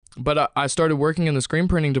But I started working in the screen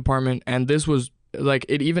printing department, and this was like,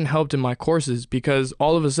 it even helped in my courses because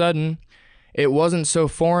all of a sudden it wasn't so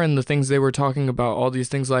foreign, the things they were talking about, all these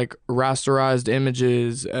things like rasterized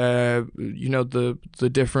images, the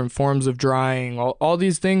different forms of drying, all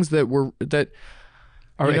these things that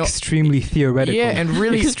are extremely theoretical. Yeah, and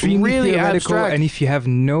really, extremely really theoretical. abstract. And if you have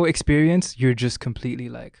no experience, you're just completely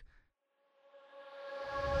like...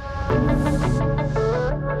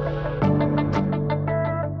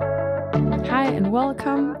 Hi and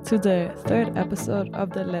welcome to the third episode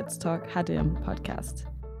of the Let's Talk HDM podcast.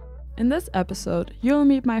 In this episode, you'll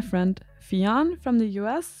meet my friend Fionn from the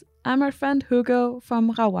US and my friend Hugo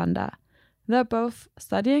from Rwanda. They're both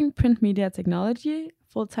studying print media technology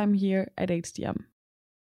full-time here at HDM.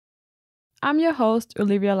 I'm your host,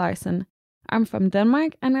 Olivia Larsen. I'm from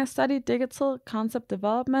Denmark and I study digital concept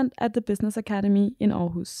development at the Business Academy in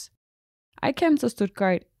Aarhus. I came to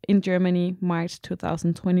Stuttgart in Germany March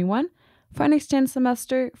 2021 for an exchange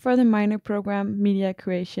semester for the minor program Media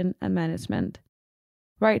Creation and Management.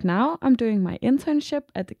 Right now, I'm doing my internship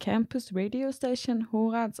at the campus radio station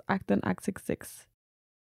Horats 88.6.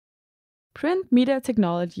 Print media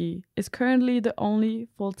technology is currently the only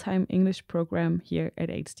full-time English program here at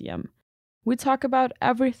HDM. We talk about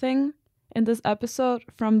everything in this episode,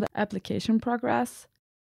 from the application progress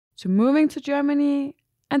to moving to Germany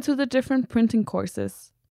and to the different printing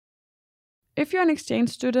courses. If you're an exchange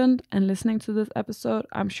student and listening to this episode,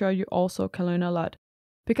 I'm sure you also can learn a lot,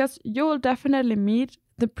 because you will definitely meet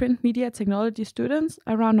the print media technology students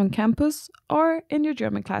around on campus or in your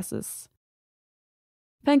German classes.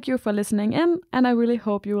 Thank you for listening in, and I really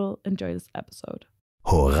hope you will enjoy this episode.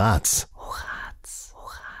 Horats.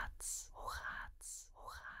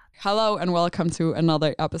 Hello and welcome to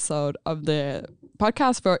another episode of the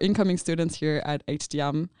podcast for incoming students here at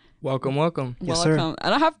HDM. Welcome. Yes, Welcome.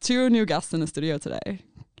 And I have two new guests in the studio today.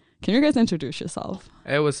 Can you guys introduce yourself?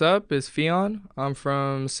 Hey, what's up? It's Fionn. I'm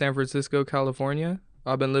from San Francisco, California.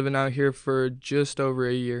 I've been living out here for just over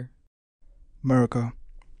a year. America.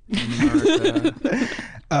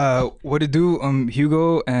 What it do? I'm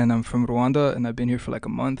Hugo and I'm from Rwanda and I've been here for like a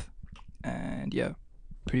month. And yeah,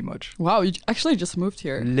 pretty much. Wow, you actually just moved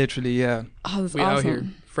here. Literally, yeah. Oh, that's We awesome. out here,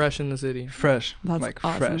 fresh in the city. Fresh. That's like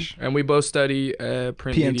awesome. fresh. And we both study print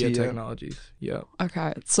PMT, media yeah. technologies. Yeah.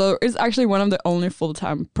 Okay, so it's actually one of the only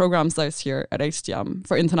full-time programs that's here at HDM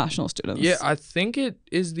for international students. Yeah, I think it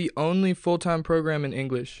is the only full-time program in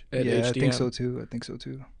English at HDM. I think so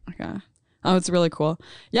too. Okay. Oh, it's really cool.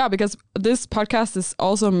 Yeah, because this podcast is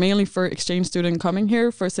also mainly for exchange student coming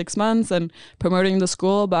here for 6 months and promoting the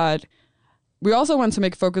school, but we also want to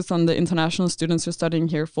make focus on the international students who are studying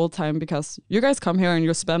here full-time, because you guys come here and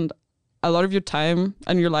you spend a lot of your time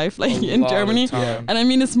and your life like in Germany. Yeah. And I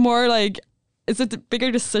mean, it's more like, it's a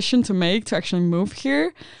bigger decision to make to actually move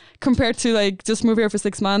here compared to like just move here for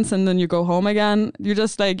 6 months and then you go home again. You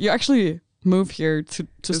just like, you actually move here to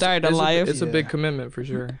start a life. It's a big commitment for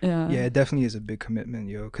sure. Yeah, it definitely is a big commitment,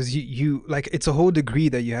 yo. Because you like, it's a whole degree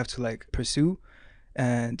that you have to like pursue.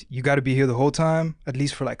 And you got to be here the whole time, at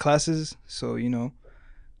least for like classes. So, you know,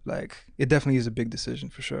 like it definitely is a big decision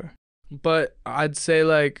for sure. But I'd say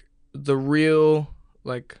like the real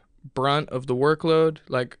like brunt of the workload,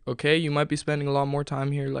 like, okay, you might be spending a lot more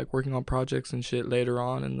time here, like working on projects and shit later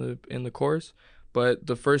on in the course. But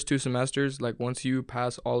the first 2 semesters, like once you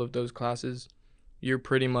pass all of those classes, you're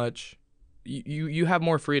pretty much, you have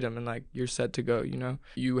more freedom and like you're set to go, you know?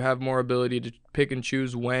 You have more ability to pick and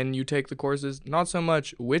choose when you take the courses, not so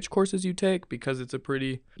much which courses you take, because it's a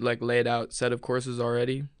pretty like laid out set of courses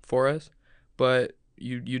already for us, but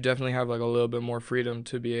you definitely have like a little bit more freedom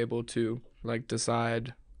to be able to like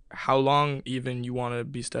decide how long even you want to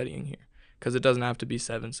be studying here, because it doesn't have to be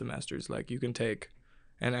 7 semesters. Like you can take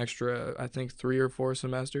an extra, I think 3 or 4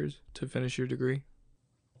 semesters to finish your degree.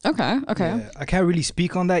 Okay. Yeah, I can't really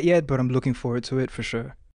speak on that yet, but I'm looking forward to it for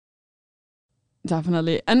sure.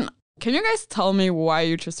 Definitely. And can you guys tell me why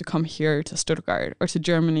you chose to come here to Stuttgart or to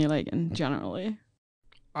Germany, like in generally?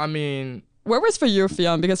 I mean, where was for you,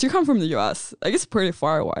 Fionn? Because you come from the US. Like it's pretty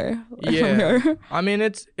far away. Like, yeah. From here. I mean,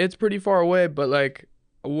 it's pretty far away, but like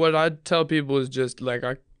what I tell people is just like,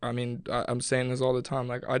 I'm saying this all the time.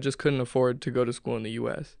 Like I just couldn't afford to go to school in the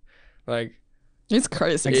US. Like, it's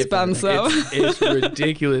crazy expensive. It's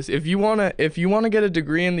ridiculous. If you wanna get a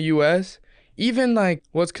degree in the US, even like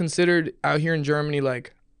what's considered out here in Germany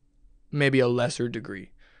like maybe a lesser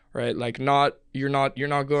degree, right? Like you're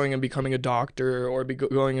not going and becoming a doctor or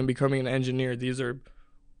going and becoming an engineer. These are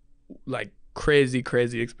like crazy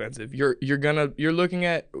expensive. You're looking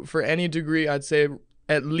at, for any degree, I'd say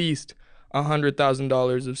at least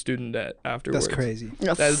 $100,000 of student debt afterwards. That's crazy.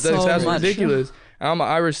 That's much. ridiculous. I'm an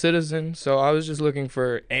Irish citizen, so I was just looking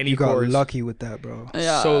for any You got course. lucky with that, bro.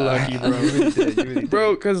 Yeah. So lucky, bro. You really did. You really did.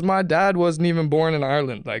 Bro, because my dad wasn't even born in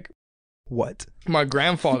Ireland. Like, What? my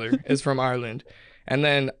grandfather is from Ireland. And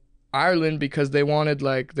then Ireland, because they wanted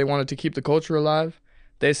to keep the culture alive,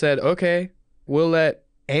 they said, okay, we'll let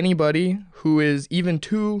anybody who is even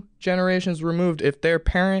 2 generations removed, if their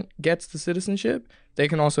parent gets the citizenship, they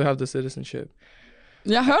can also have the citizenship.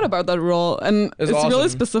 Yeah, I heard about that rule, and it's awesome. really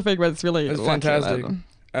specific, but it's really It's lucky fantastic.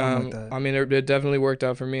 that- I mean, it definitely worked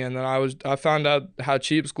out for me. And then I found out how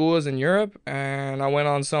cheap school is in Europe, and I went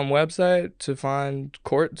on some website to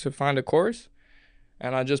find a course,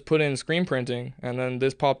 and I just put in screen printing, and then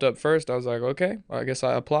this popped up first. I was like, okay, I guess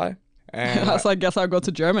I apply. And So I guess I'll go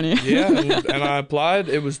to Germany. yeah, and I applied.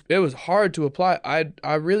 It was hard to apply.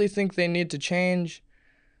 I really think they need to change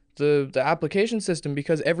the application system,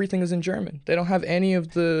 because everything is in German. They don't have any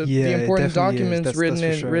of the Yeah, important it definitely is. documents That's written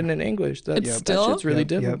for sure. in English. That It's still- shit's really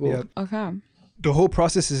Yep, yep, difficult. yep. Okay. The whole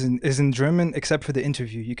process is in German except for the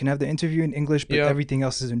interview. You can have the interview in English, but Yeah. everything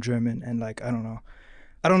else is in German. And like, I don't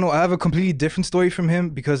know. I have a completely different story from him,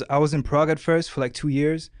 because I was in Prague at first for like 2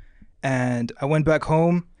 years, and I went back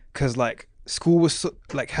home because like school was so,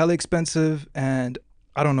 like hella expensive, and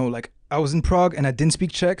I don't know, like I was in Prague and I didn't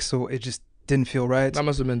speak Czech, so it just didn't feel right. That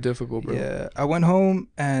must have been difficult, bro. Yeah, I went home,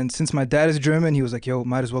 and since my dad is German, he was like, yo,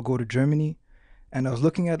 might as well go to Germany. And I was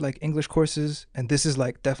looking at like English courses, and this is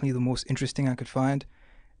like definitely the most interesting I could find.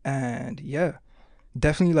 And yeah,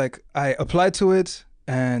 definitely like I applied to it,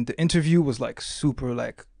 and the interview was like super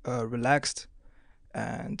like relaxed,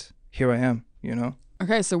 and here I am, you know?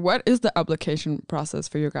 Okay, so what is the application process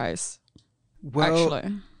for you guys? Well,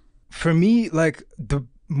 Actually, for me, like the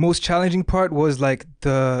most challenging part was like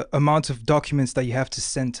the amount of documents that you have to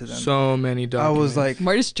send to them. So many I documents. was like,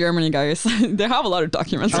 where is Germany, guys? They have a lot of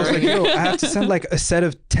documents. I was like, already. yo, I have to send like a set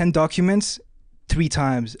of 10 documents 3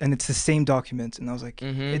 times, and it's the same document. And I was like,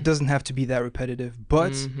 Mhm. it doesn't have to be that repetitive.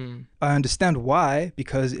 But Mhm. I understand why,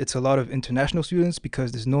 because it's a lot of international students,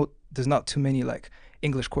 because there's not too many like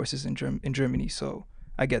English courses in Germany. So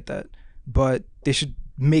I get that. But they should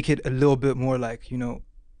make it a little bit more like, you know,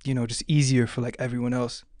 just easier for like everyone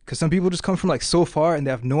else. Because some people just come from like so far and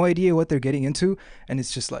they have no idea what they're getting into, and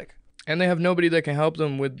it's just like, And they have nobody that can help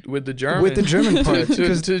them with the German. With the German part, to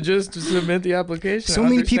because just submit the application. so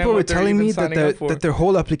many understand people were what they're telling even me that signing up for. their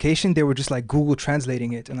whole application, they were just like Google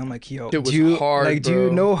translating it, and I'm like, yo, It was do you hard, like do you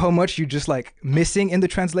bro. know how much you're just like missing in the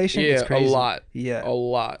translation? Yeah, It's a crazy. lot. Yeah. A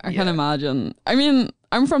lot. I can imagine. I mean,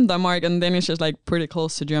 I'm from Denmark, and Danish is like pretty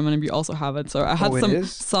close to German, and we also have it. So I had Oh, it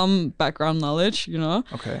is? some background knowledge, you know.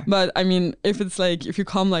 Okay. But I mean, if you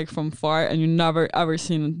come like from far and you never ever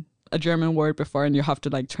seen a German word before, and you have to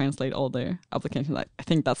like translate all the applications, like I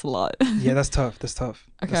think that's a lot. Yeah, that's tough. That's tough.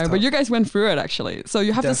 Okay, That's but tough. you guys went through it actually. So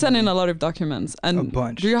you have to send in Definitely. a lot of documents, and A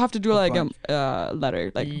bunch. do you have to do A like bunch. a letter,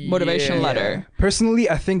 like motivation Yeah. letter? Personally,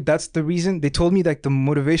 I think that's the reason. They told me like the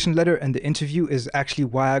motivation letter and the interview is actually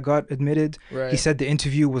why I got admitted. Right. He said the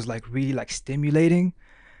interview was like really like stimulating,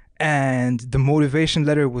 and the motivation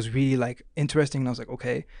letter was really like interesting. And I was like,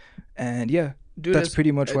 okay, and yeah, Dude, that's it's-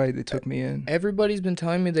 pretty much why they took me in. Everybody's been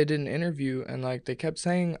telling me they did an interview, and like they kept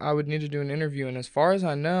saying I would need to do an interview, and as far as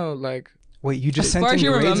I know, like Wait, you just As sent far in as you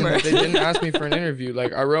your grades and remember. they didn't ask me for an interview.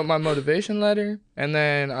 Like I wrote my motivation letter, and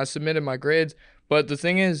then I submitted my grades. But the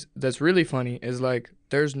thing is, that's really funny is like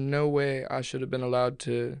there's no way I should have been allowed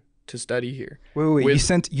to study here. Wait. with-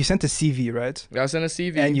 You sent a CV, right? I sent a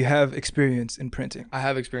CV. And you have experience in printing. I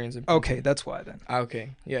have experience in. Okay, that's why then. Okay.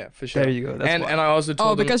 Yeah, for sure. There you go. That's and why. and I also told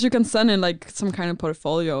Oh, them, because you can send in like some kind of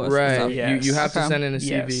portfolio. Or right. stuff. Yes. You have to Okay. send in a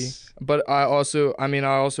CV. Yes. But I also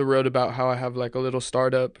wrote about how I have like a little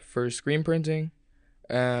startup for screen printing.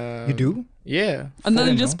 You do? Yeah. And then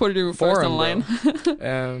I you don't just know. put it first Foreign, online.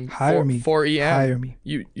 Hire me. For EM. Hire me.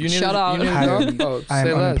 You need Shut a, up. You need a Hire job? me. Oh, I am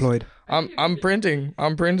say less. unemployed. I'm printing. I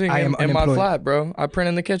am in my unemployed. flat, bro. I print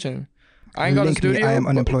in the kitchen. I ain't got a Link me. studio. I am but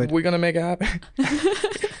unemployed. We're gonna make it happen.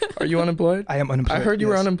 Are you unemployed? I am unemployed. I heard you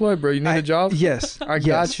were yes. unemployed, bro. You need a job? Yes. I yes,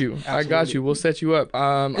 got you. I got absolutely. you. We'll set you up. Is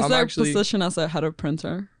I'm there actually. a position as a head of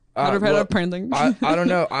printer? Head well, of printing? I don't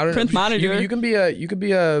know. I don't Print know. manager. You can be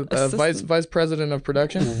a Assistant. vice president of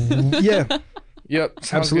production. Yeah. Yep.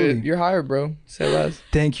 Sounds Absolutely. good. You're hired, bro. Say less.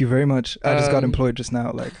 Thank you very much. I just got Um, employed just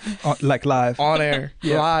now, like live. On air.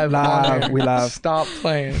 Yeah, Live. On live, air. we live. Stop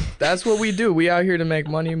playing. That's what we do. We out here to make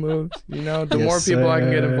money moves. You know, the Yes, more people I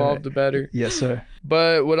can get sir. involved, the better. Yes, sir.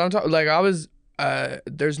 But what I'm talking, like,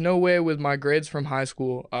 there's no way with my grades from high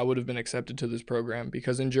school I would have been accepted to this program,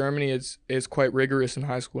 because in Germany it's quite rigorous in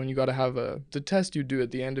high school, and you got to have the test you do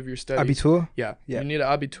at the end of your studies. Abitur? Yeah. Yeah. You need an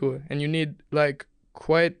Abitur, and you need like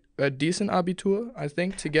quite a decent Abitur, I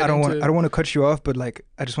think, to get I don't into... want to cut you off, but like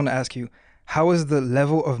I just want to ask you, how is the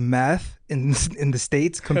level of math in the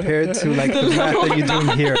States compared to like the math that you're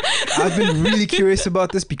doing here? I've been really curious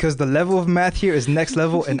about this because the level of math here is next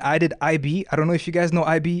level, and I did IB. I don't know if you guys know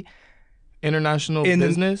IB. International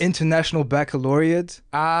Business? International Baccalaureate.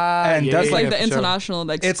 And That's yeah, like yeah, the for sure. international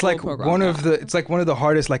like It's school like program. it's like one of the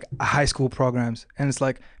hardest like high school programs, and it's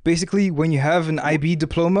like basically when you have an IB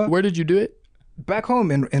diploma Where did you do it? back home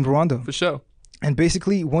in Rwanda. For sure. And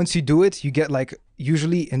basically, once you do it, you get like,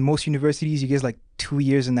 usually in most universities, you get like 2.5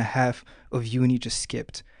 years of uni just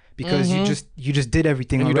skipped because you just did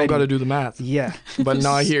everything And you already. don't got to do the math. Yeah. But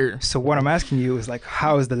not here. So what I'm asking you is like,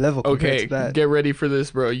 how is the level compared Okay, to that? get ready for this,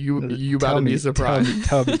 bro. You about to be surprised.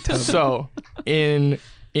 Tell me. So, in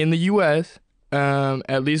the U.S.,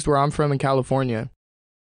 at least where I'm from in California,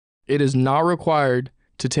 it is not required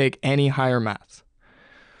to take any higher math.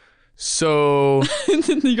 So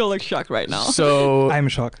You're like shocked right now. So I'm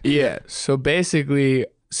shocked. yeah. So basically,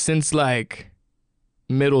 since like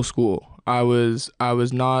middle school, I was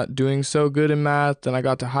not doing so good in math. Then I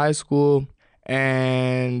got to high school,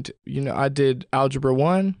 and I did algebra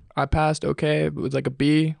 1. I passed okay. It was like a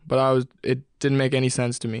B, but it didn't make any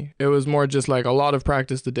sense to me. It was more just like a lot of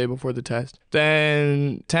practice the day before the test.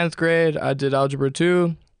 Then 10th grade, I did algebra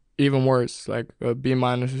 2. Even worse, like a B-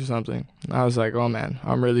 or something. I was like, oh man,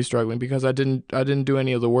 I'm really struggling because I didn't do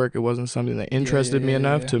any of the work. It wasn't something that interested me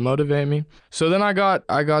enough to motivate me. So then I got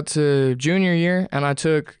to junior year, and I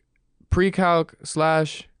took pre-calc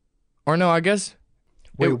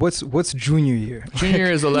Wait, what's junior year? Junior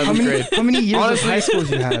year is 11th grade. How many years Honestly, of high school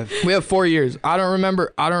do you have? We have 4 years. I don't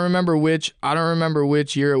remember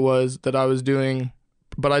which year it was that I was doing,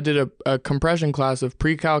 but I did a compression class of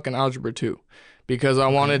pre-calc and algebra 2. Because I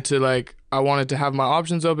wanted to have my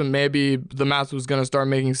options open. Maybe the math was going to start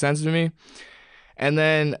making sense to me. And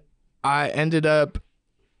then I ended up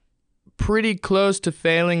pretty close to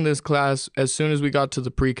failing this class as soon as we got to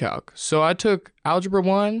the pre-calc. So I took algebra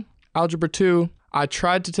 1, algebra 2. I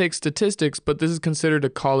tried to take statistics, but this is considered a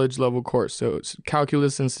college level course. So it's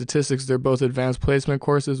calculus and statistics, they're both advanced placement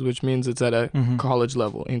courses, which means it's at a college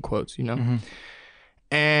level, in quotes,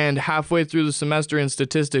 And halfway through the semester in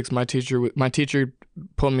statistics, my teacher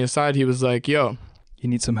pulled me aside. He was like, "Yo, you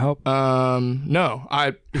need some help?" No,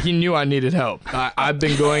 he knew I needed help. I've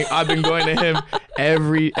been going to him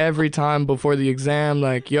every time before the exam.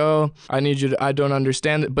 Like, "Yo, I need you to. I don't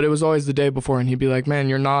understand it." But it was always the day before, and he'd be like, "Man,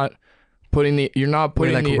 you're not putting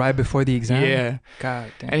right before the exam." Yeah.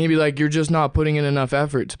 God damn. And he'd be like, "You're just not putting in enough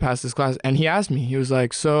effort to pass this class." And he asked me. He was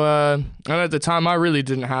like, "So," and at the time, I really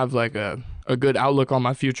didn't have like a good outlook on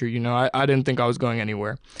my future. I didn't think I was going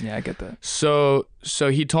anywhere. Yeah, I get that. So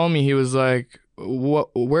he told me, he was like,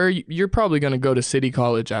 you're probably going to go to City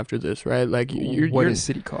College after this, right? Like what is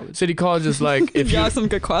City College? City College is like, if you you have some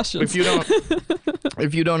good questions.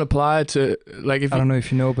 if you don't apply to like, if I don't know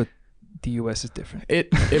if you know, but the US is different.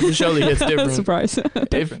 it for surely hits different. Surprise.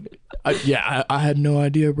 I had no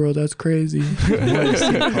idea, bro. That's crazy. What is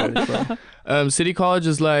City College, bro? City College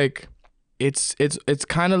is like, it's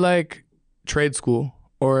kind of like trade school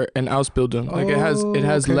or an Ausbildung. Like it has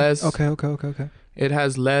okay. less. Okay. It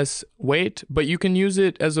has less weight, but you can use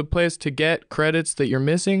it as a place to get credits that you're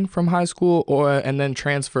missing from high school, and then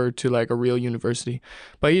transfer to like a real university.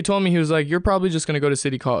 But he told me, he was like, "You're probably just gonna go to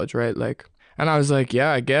City College, right?" Like, and I was like,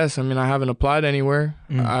 "Yeah, I guess. I mean, I haven't applied anywhere."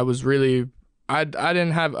 I was really, I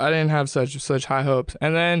didn't have such high hopes.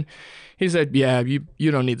 And then he said, "Yeah,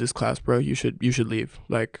 you don't need this class, bro. You should leave."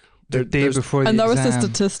 Like. The day before the exam. And that was the exam.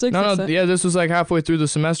 statistics? No, yeah, this was like halfway through the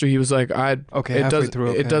semester. He was like, it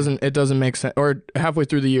doesn't make sense, or halfway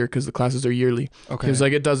through the year, because the classes are yearly. Okay. He was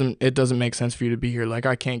like, it doesn't make sense for you to be here. Like,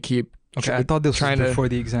 I can't keep. Okay, I thought this was before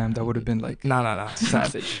the exam. That would have been like No,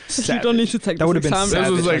 savage. You don't need to take that would have been exam.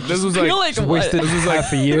 savage. This was like You're like, wasted what? This was like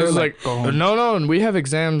half a year. This was like go home. no, and we have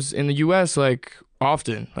exams in the U.S. like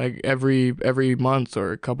often, like every month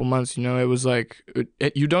or a couple months. It was like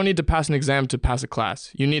you don't need to pass an exam to pass a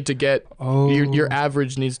class. You need to get your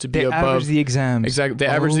average needs to be they above. average the exams. Exactly, they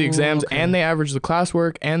average the exams, okay. and they average the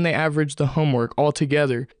classwork, and they average the homework all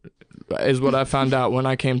together. Is what I found out when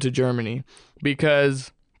I came to Germany,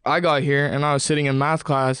 because I got here and I was sitting in math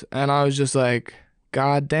class and I was just like,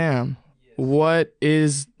 God damn, what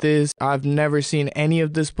is this? I've never seen any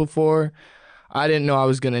of this before. I didn't know I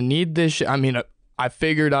was going to need this shit. I mean, I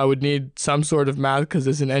figured I would need some sort of math because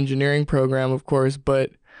it's an engineering program, of course, but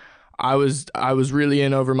I was really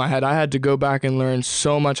in over my head. I had to go back and learn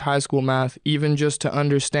so much high school math, even just to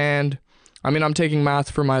understand. I mean, I'm taking math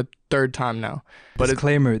for my 3rd time now, but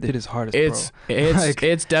disclaimer, it is hard as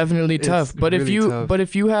it's definitely tough. But really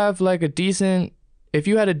if you have like if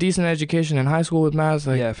you had a decent education in high school with math,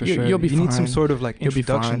 like, yeah, for sure, you'll be fine. You need some sort of like You'll be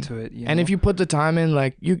introduction fine. to it. You And know? if you put the time in,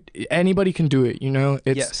 like, anybody can do it. You know,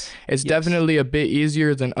 it's definitely a bit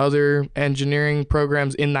easier than other engineering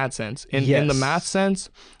programs in that sense. In the math sense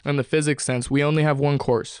and the physics sense, we only have 1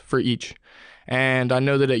 course for each, and I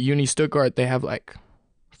know that at Uni Stuttgart they have like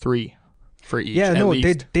 3 for each. Yeah, no,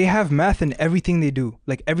 least. they have math in everything they do.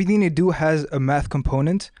 Like everything they do has a math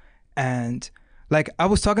component. And like I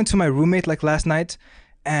was talking to my roommate like last night,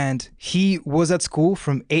 and he was at school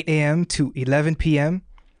from 8 a.m. to 11 p.m.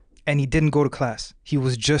 and he didn't go to class. He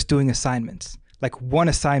was just doing assignments, like 1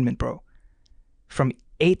 assignment, bro, from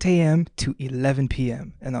 8 a.m. to 11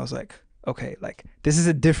 p.m. And I was like, okay, like this is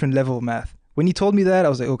a different level of math. When he told me that, I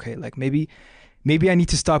was like, okay, like maybe I need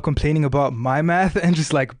to stop complaining about my math and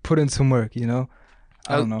just like put in some work, you know?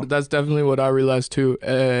 I don't know. That's definitely what I realized too.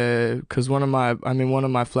 Cause one of my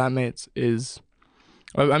flatmates is,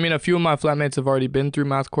 I mean, a few of my flatmates have already been through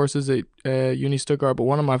math courses at Uni Stuttgart, but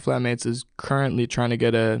one of my flatmates is currently trying to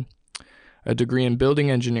get a degree in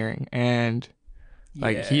building engineering, and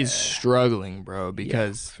like he's struggling, bro,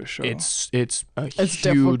 because for sure. it's a huge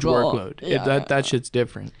difficult. workload. Yeah. That shit's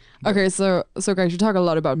different. Okay, so guys, you talk a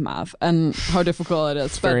lot about math and how difficult it is.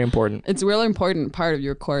 It's very important. It's a really important part of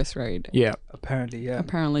your course, right? Yeah. Apparently.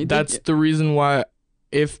 Apparently. That's the reason why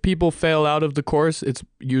if people fail out of the course, it's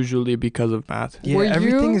usually because of math. Yeah, Were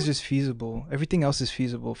everything you- is just feasible. Everything else is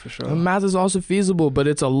feasible for sure. Math is also feasible, but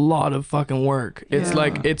it's a lot of fucking work. It's Yeah.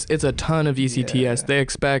 like it's a ton of ECTS. Yeah. They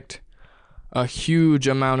expect a huge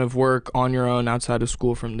amount of work on your own outside of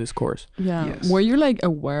school from this course. Yeah. Yes. Were you like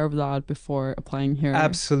aware of that before applying here?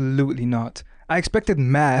 Absolutely not. I expected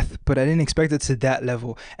math, but I didn't expect it to that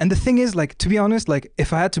level. And the thing is, like, to be honest, like,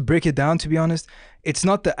 if I had to break it down, to be honest, it's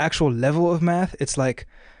not the actual level of math. It's like,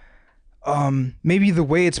 maybe the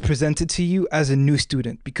way it's presented to you as a new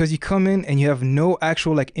student, because you come in and you have no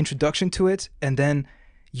actual like introduction to it, and then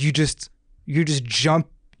you just jump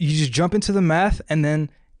into the math, and then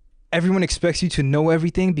everyone expects you to know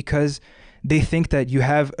everything because they think that you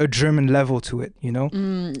have a German level to it, you know?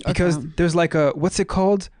 Because there's like a, what's it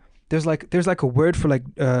called? There's like a word for like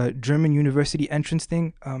German university entrance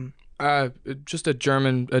thing. Just a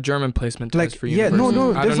German placement Like test for yeah, university.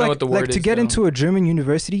 no. I There's don't know like what the word like to is, get though. into a German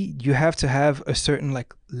university, you have to have a certain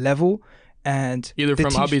like level, and Either they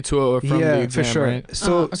from teach- Abitur or from the exam, for sure. right?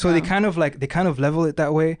 So okay. they kind of level it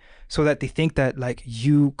that way, so that they think that like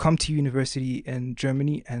you come to university in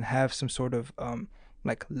Germany and have some sort of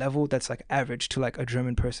like level that's like average to like a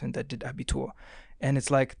German person that did Abitur, and it's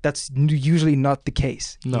like that's usually not the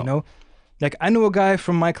case. No. You know, like I know a guy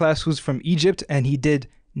from my class who's from Egypt and he did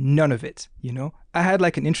none of it. You know, I had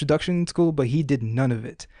like an introduction in school, but he did none of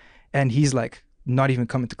it, and he's like not even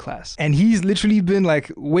coming to class, and he's literally been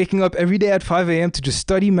like waking up every day at 5 a.m. to just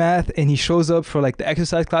study math, and he shows up for like the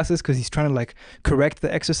exercise classes because he's trying to like correct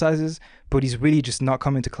the exercises, but he's really just not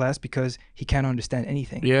coming to class because he can't understand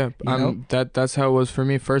anything. Yeah, You know? that's how it was for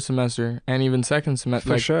me first semester and even second semester.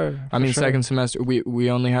 For sure. I mean, second semester we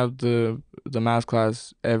only have the math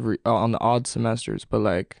class on the odd semesters, but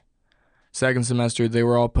like second semester they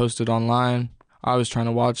were all posted online. I was trying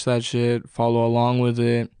to watch that shit, follow along with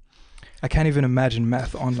it. I can't even imagine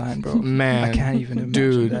math online, bro. Man, I can't even imagine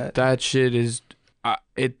dude, that. shit is,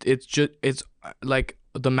 it's like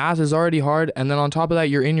the math is already hard, and then on top of that,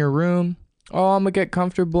 you're in your room. Oh, I'm gonna get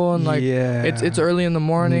comfortable and like yeah. it's early in the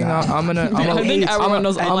morning. Nah. I'm gonna I think everyone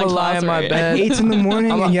knows online lie in class, my right? bed. 8 in the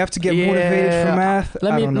morning I'm a- and you have to get motivated for yeah, math.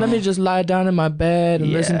 I don't know. Let me just lie down in my bed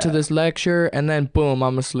and listen to Yeah. this lecture, and then boom,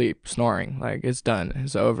 I'm asleep, snoring. Like it's done,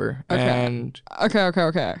 it's over. Okay. And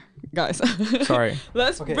Okay, guys. sorry,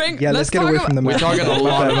 let's Okay. bring. Yeah, let's get talk away about- from the we're math. talking a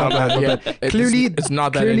lot about math. Yeah, Clearly, it's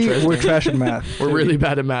not that clearly interesting. we're trash at math. We're really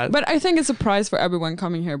bad at math. But I think it's a prize for everyone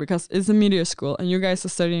coming here because it's a media school and you guys are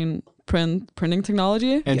studying printing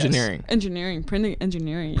technology, Engineering, printing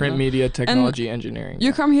engineering. print you know? media technology, engineering.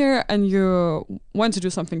 You come here and you want to do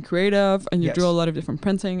something creative and you Yes. do a lot of different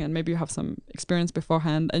printing and maybe you have some experience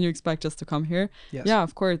beforehand and you expect just to come here. Yes. Yeah,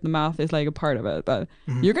 of course, the math is like a part of it, but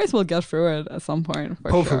Mhm. you guys will get through it at some point.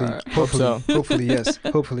 For Hopefully, sure. hopefully, so. hopefully, yes,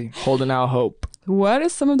 hopefully. Holding out hope. What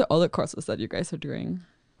is some of the other courses that you guys are doing?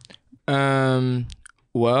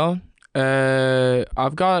 Well,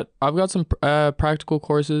 I've got some practical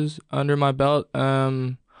courses under my belt.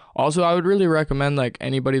 Also, I would really recommend like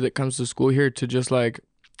anybody that comes to school here to just like,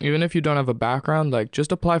 even if you don't have a background, like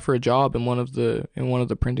just apply for a job in one of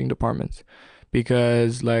the printing departments,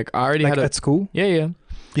 because like I already Like had at school? yeah.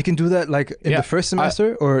 You can do that like in the first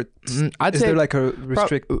semester, or I'd is say there like a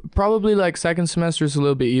restrict? probably like second semester is a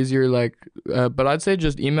little bit easier, like but I'd say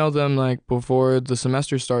just email them like before the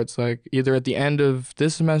semester starts, like either at the end of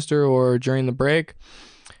this semester or during the break,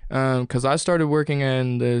 because I started working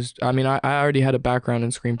in this. I mean, I already had a background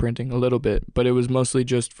in screen printing a little bit, but it was mostly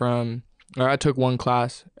just from I took one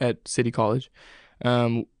class at City College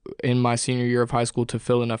in my senior year of high school to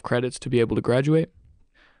fill enough credits to be able to graduate.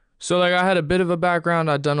 So like I had a bit of a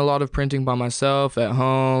background. I'd done a lot of printing by myself at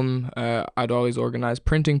home. I'd always organize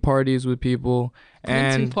printing parties with people.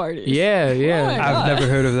 Printing parties. Yeah. Oh my I've God. never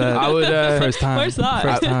heard of that. I would First time. Where's that?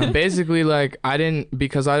 First time. basically like I didn't,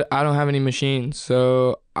 because I don't have any machines,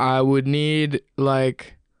 so I would need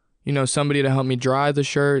like, you know, somebody to help me dry the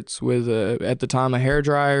shirts with at the time a hair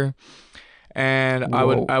dryer. And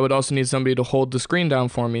Whoa. I would also need somebody to hold the screen down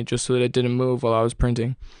for me just so that it didn't move while I was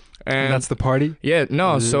printing. And that's the party? Yeah,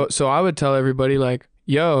 no. So I would tell everybody like,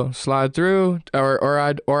 "Yo, slide through," or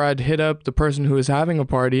I'd hit up the person who was having a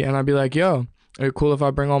party, and I'd be like, "Yo, are you cool if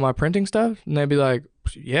I bring all my printing stuff?" And they'd be like,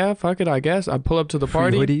 "Yeah, fuck it, I guess." I'd pull up to the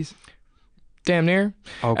party. Free hoodies? Damn near.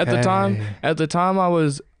 Okay. At the time, I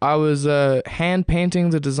was hand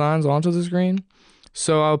painting the designs onto the screen.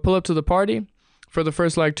 So I would pull up to the party. For the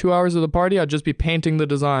first like 2 hours of the party, I'd just be painting the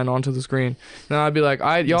design onto the screen. Then I'd be like,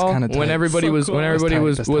 y'all, kinda tight. when everybody So was cool. when everybody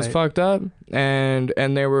That's was tight. fucked up and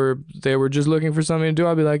they were just looking for something to do,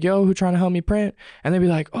 I'd be like, "Yo, who trying to help me print?" And they'd be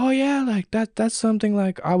like, "Oh yeah, like that's something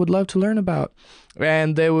like I would love to learn about."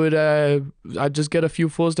 And they would I'd just get a few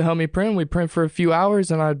fools to help me print. We'd print for a few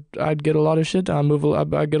hours, and I'd get a lot of shit done.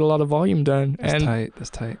 I'd get a lot of volume done. That's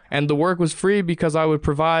tight. And the work was free because I would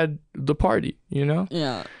provide the party, you know?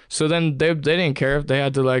 Yeah. So then they didn't care if they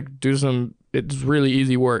had to like do some. It's really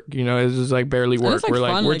easy work, you know. It's just like barely And work. it's, like, We're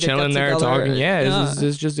fun, we're like, a chilling there get-together. talking. Yeah,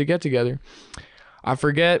 it's just a get together. I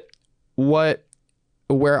forget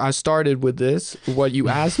where I started with this. What you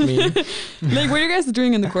asked me. Like what are you guys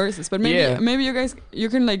doing in the courses? But maybe Yeah. maybe you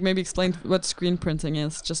can like maybe explain what screen printing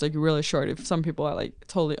is, just like really short, if some people are like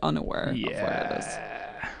totally unaware of what it is.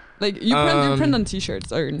 Like you print on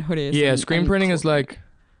t-shirts or in hoodies. Yeah, and screen printing is like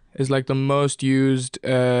the most used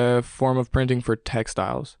form of printing for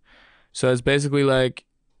textiles. So it's basically like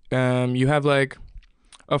you have like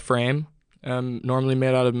a frame normally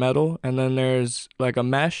made out of metal, and then there's like a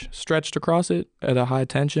mesh stretched across it at a high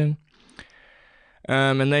tension,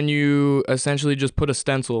 and then you essentially just put a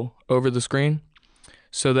stencil over the screen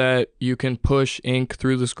so that you can push ink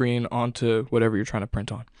through the screen onto whatever you're trying to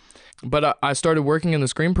print on. But I started working in the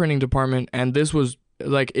screen printing department, and this was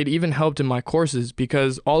like, it even helped in my courses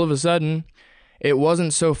because all of a sudden it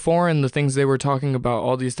wasn't so foreign, the things they were talking about,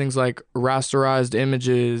 all these things like rasterized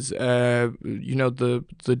images, you know,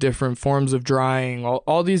 the different forms of drying,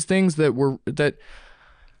 all these things that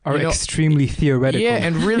Are you know, extremely theoretical. yeah,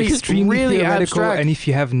 and really extremely really theoretical. abstract. And if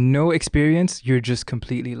you have no experience, you're just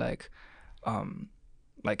completely like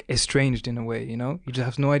estranged in a way. You know, you just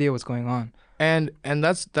have no idea what's going on. And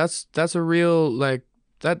that's a real like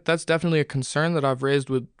that's definitely a concern that I've raised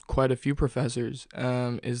with quite a few professors,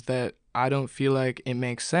 is that I don't feel like it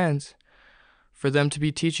makes sense for them to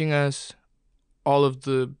be teaching us all of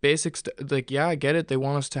the basics. Like, yeah, I get it, they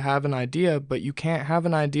want us to have an idea, but you can't have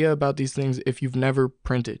an idea about these things if you've never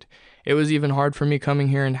printed. It was even hard for me coming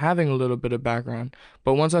here and having a little bit of background,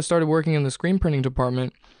 but once I started working in the screen printing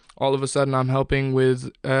department, all of a sudden I'm helping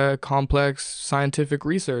with complex scientific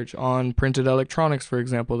research on printed electronics, for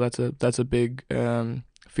example. That's a big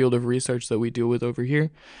field of research that we deal with over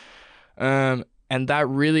here. And that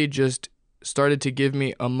really just started to give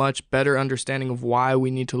me a much better understanding of why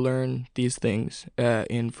we need to learn these things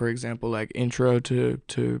in, for example, like intro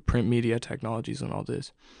to print media technologies and all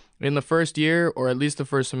this. In the first year, or at least the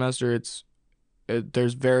first semester,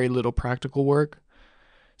 there's very little practical work.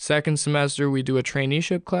 Second semester, we do a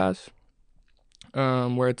traineeship class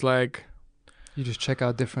where it's like... You just check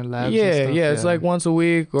out different labs. Yeah, and stuff. yeah, it's like once a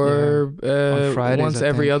week or On Fridays, once I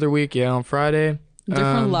every think. other week, yeah, on Friday.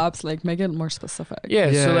 Different labs, like make it more specific. Yeah,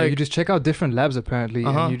 Yeah, so like... you just check out different labs apparently,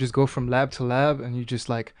 Uh-huh. and you just go from lab to lab, and you just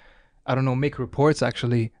like, I don't know, make reports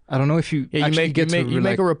actually. I don't know if you Yeah, actually you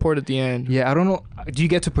make a report at the end. Yeah, I don't know. Do you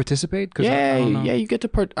get to participate? 'Cause I don't know. Yeah, you get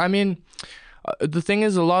to I mean, the thing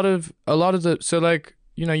is, a lot of the, so like,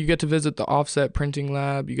 you know, you get to visit the offset printing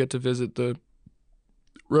lab, you get to visit the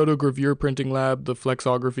rotogravure printing lab, the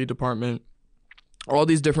flexography department, all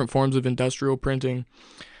these different forms of industrial printing.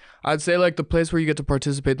 I'd say like the place where you get to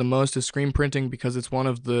participate the most is screen printing, because it's one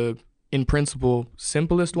of the, in principle,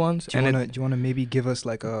 simplest ones, Do you want to maybe give us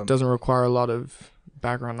like a doesn't require a lot of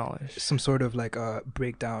background knowledge. some sort of like a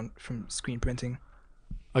breakdown from screen printing?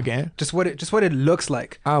 Again? Just what it looks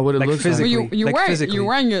like. What it Like looks physically. like. You're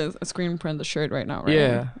wearing a screen print shirt right now, right?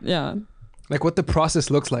 Yeah. Yeah. Like what the process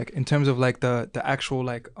looks like in terms of like the actual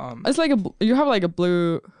like It's like you have like a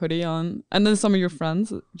blue hoodie on, and then some of your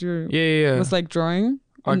friends was like drawing.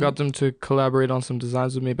 I got them to collaborate on some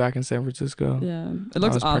designs with me back in San Francisco. Yeah, it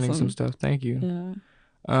looks I was awesome. printing some stuff. Thank you.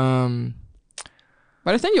 Yeah.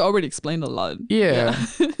 But I think you already explained a lot. Yeah.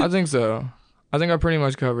 I think so. I think I pretty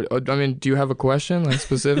much covered it. I mean, do you have a question, like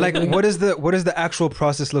specifically? like what does the actual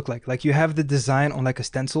process look like? Like you have the design on like a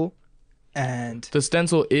stencil, and the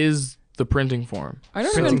stencil is the printing form. I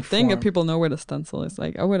don't Printing even think form. if people know where the stencil is.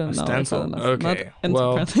 Like I wouldn't know. Stencil. Not Okay. into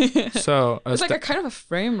Well, printing. so it's like a kind of a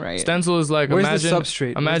frame, right? stencil is like where's imagine the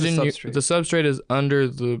substrate? imagine Where's the substrate? the substrate is under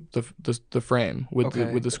the frame with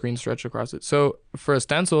the screen stretched across it. So for a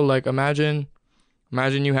stencil, like imagine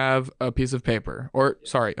you have a piece of paper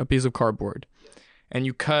a piece of cardboard, and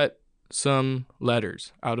you cut some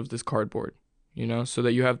letters out of this cardboard, so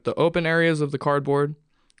that you have the open areas of the cardboard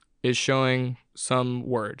is showing some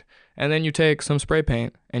word. And then you take some spray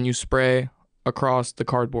paint and you spray across the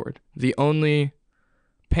cardboard. The only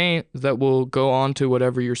paint that will go onto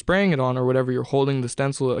whatever you're spraying it on or whatever you're holding the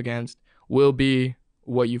stencil against will be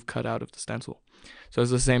what you've cut out of the stencil. So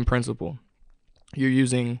it's the same principle. You're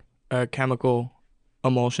using a chemical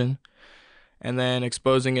emulsion and then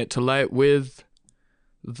exposing it to light with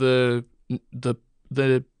the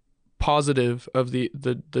positive of the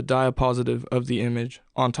diapositive of the image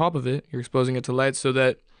on top of it. You're exposing it to light so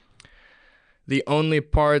that the only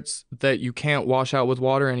parts that you can't wash out with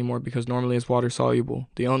water anymore, because normally it's water soluble,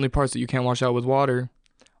 the only parts that you can't wash out with water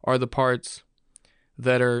are the parts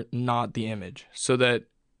that are not the image. So that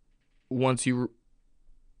once you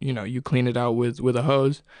clean it out with a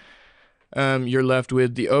hose, you're left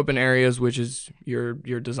with the open areas, which is your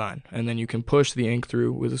design, and then you can push the ink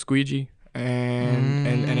through with a squeegee,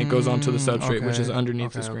 and it goes onto the substrate, which is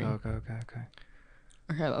underneath the screen.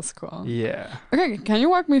 Okay, that's cool. Yeah. Okay, can you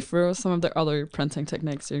walk me through some of the other printing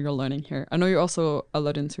techniques you're learning here? I know you're also a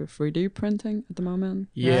lot into 3D printing at the moment.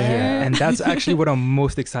 Yeah, and that's actually what I'm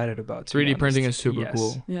most excited about. 3D printing is super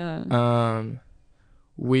cool. Yeah.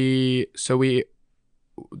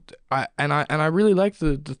 I really like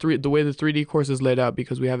the way the 3D course is laid out,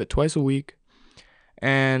 because we have it twice a week,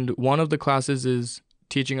 and one of the classes is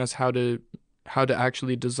teaching us how to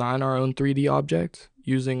actually design our own 3D objects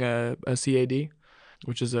using a CAD,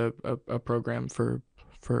 which is a program for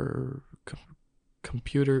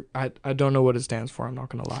computer. I don't know what it stands for. I'm not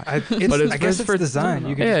gonna lie. I guess it's for design.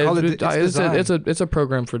 You can call it. It's a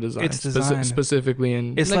program for design. It's design specifically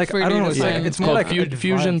in. It's like I don't know. It's more like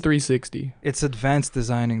Fusion 360. It's advanced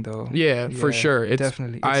designing though. Yeah, for sure. It's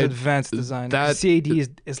definitely advanced design. That CAD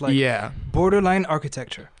is like borderline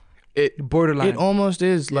architecture. Borderline. It almost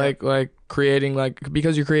is like creating,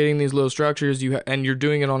 because you're creating these little structures, and you're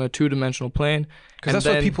doing it on a 2-dimensional plane. Because that's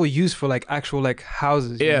what people use for like actual like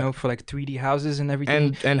houses, for like 3D houses and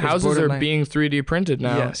everything. And houses are being 3D printed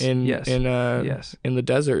now in the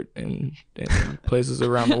desert in places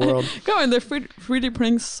around the world. Go on, they're 3D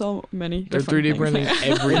printing so many. They're 3D printing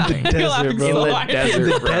everything. In the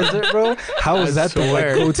desert, bro. How is that the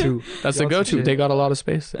go-to? That's the go-to. They got a lot of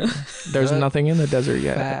space there. There's nothing in the desert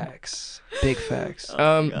yet. Facts. Big facts.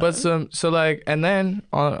 And then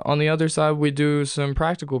on the other side, we do some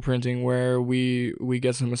practical printing where we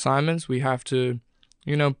get some assignments. We have to,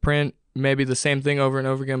 print maybe the same thing over and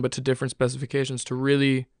over again, but to different specifications, to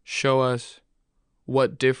really show us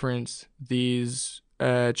what difference these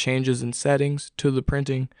changes in settings to the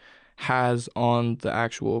printing has on the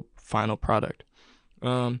actual final product.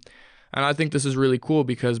 And I think this is really cool,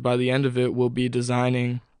 because by the end of it, we'll be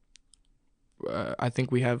designing. I think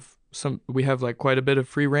we have like quite a bit of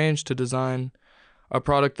free range to design a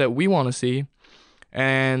product that we want to see,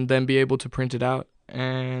 and then be able to print it out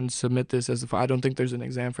and submit this as I don't think there's an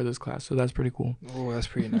exam for this class, so that's pretty cool. Oh, that's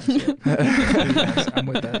pretty nice. Yeah. Pretty nice. I'm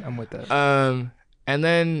with that. And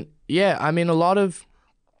then I mean a lot of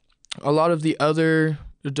the other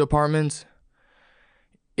departments,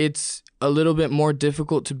 it's a little bit more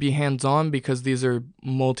difficult to be hands-on, because these are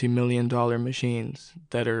multi-million-dollar machines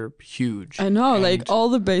that are huge. I know, like all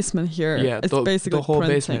the basement here. Yeah, it's basically the whole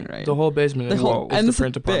printing, basement, right? The whole basement is the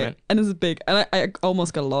print department. And it's big. And I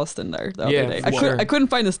almost got lost in there the other day. I couldn't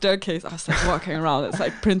find a staircase. I was like walking around. It's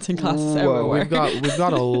like printing classes everywhere. We've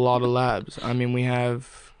got a lot of labs. I mean, we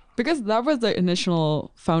have Because that was the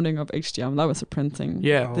initial founding of HDM. That was a printing.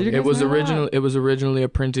 Yeah, Did you guys it was know that? originally a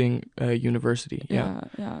printing university. Yeah.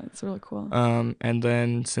 Yeah, it's really cool. And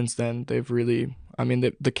then since then they've really, I mean,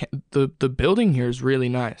 the building here is really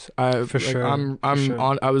nice. I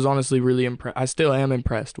was honestly really impressed. I still am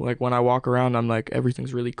impressed. Like when I walk around, I'm like,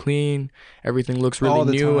 everything's really clean. Everything looks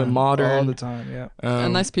really new and modern. All the time, yeah.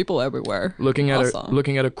 And nice people everywhere. Looking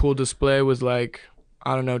at a cool display with like,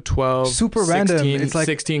 I don't know, 12, super 16, random. It's like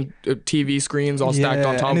 16 TV screens all stacked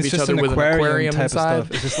on top of each other with an aquarium type inside. Of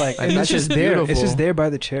stuff. It's just like, and it's just there. beautiful. It's just there by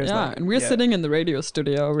the chairs. Yeah, like, and we're sitting in the radio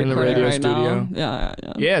studio recording right now. Yeah.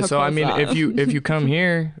 Yeah, How so cool I is mean, that? if you come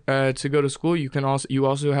here to go to school, you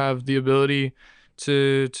also have the ability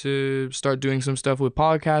to start doing some stuff with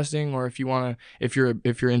podcasting, or if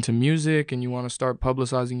you're into music and you want to start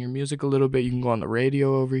publicizing your music a little bit, you can go on the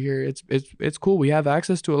radio over here. It's cool. We have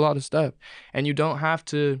access to a lot of stuff, and you don't have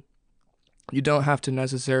to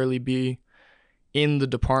necessarily be in the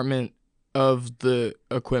department of the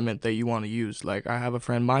equipment that you want to use. Like I have a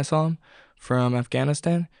friend, Mysam, from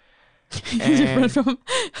Afghanistan. And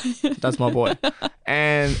that's my boy.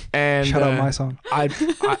 And shout out Mysam. I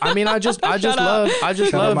mean I just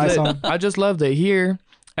love that here,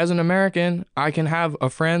 as an American, I can have a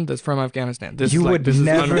friend that's from Afghanistan. You would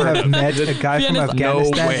never have met a guy from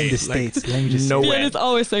Afghanistan in the States. Let me just no say way. It's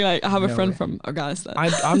always saying like, I have a friend from Afghanistan.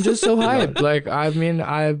 I'm just so hyped. Like I mean,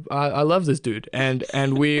 I love this dude, and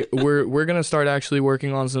we're gonna start actually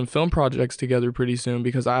working on some film projects together pretty soon,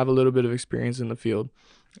 because I have a little bit of experience in the field.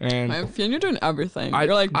 And you're doing everything.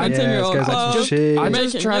 You're like printing your own clothes. I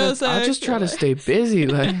just try to stay busy.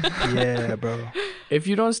 Like yeah, bro. If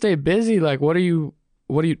you don't stay busy, like what will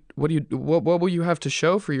you have to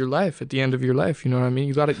show for your life at the end of your life? You know what I mean?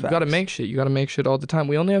 You gotta make shit. You gotta make shit all the time.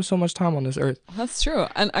 We only have so much time on this earth. That's true.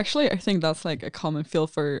 And actually, I think that's like a common feel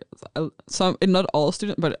for some, not all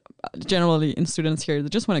students, but generally in students here. They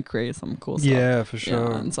just want to create some cool stuff. Yeah, for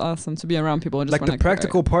sure. Yeah, it's awesome to be around people who just like want the to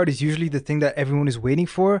practical part is usually the thing that everyone is waiting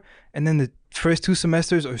for, and then the first 2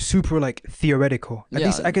 semesters are super like theoretical. At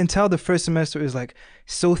least I can tell the first semester is like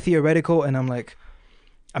so theoretical, and I'm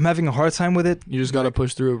having a hard time with it. You just gotta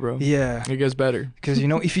push through it, bro. Yeah. It gets better. Because,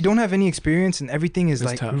 if you don't have any experience and everything is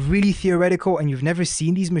like tough. really theoretical, and you've never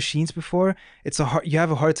seen these machines before, you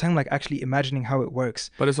have a hard time like actually imagining how it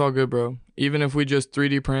works. But it's all good, bro. Even if we just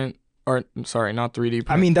 3D print, or sorry, not 3D print.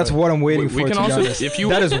 I mean, that's what I'm waiting for. We can also,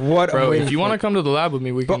 that is what I'm waiting for. If you want to come to the lab with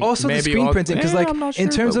me, we can. But also maybe the screen printing, because in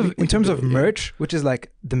terms of merch, merch, which is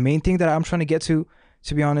like the main thing that I'm trying to get to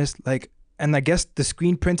be honest, like. And I guess the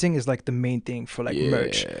screen printing is like the main thing for like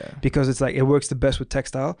merch, because it's like it works the best with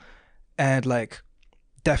textile, and like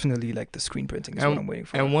definitely like the screen printing is what I'm waiting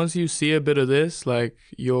for. And once you see a bit of this, like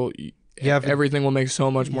everything will make so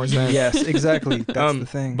much more sense. Yes, exactly. That's the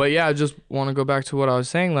thing. But yeah, I just want to go back to what I was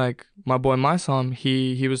saying. Like my boy Mysam,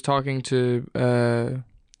 he was talking to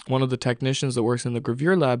one of the technicians that works in the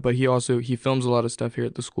gravure lab, but he films a lot of stuff here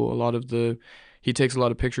at the school. He takes a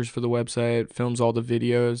lot of pictures for the website, films all the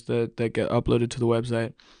videos that get uploaded to the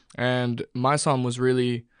website. And Mysam was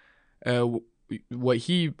really, what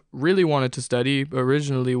he really wanted to study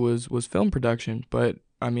originally was film production. But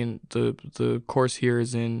I mean, the course here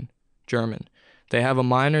is in German. They have a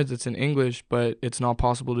minor that's in English, but it's not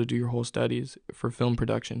possible to do your whole studies for film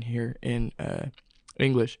production here in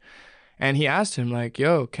English. And he asked him like,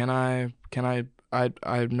 yo, can I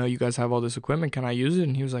know you guys have all this equipment. Can I use it?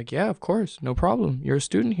 And he was like, yeah, of course. No problem. You're a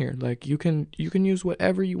student here. Like you can use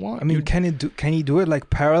whatever you want. I mean, can he do it like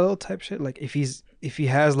parallel type shit? Like if he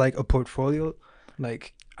has like a portfolio,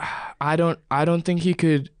 like I don't think he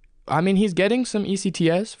could. I mean, he's getting some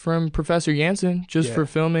ECTS from Professor Jansen just for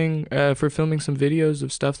filming some videos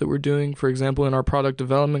of stuff that we're doing. For example, in our product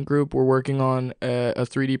development group, we're working on a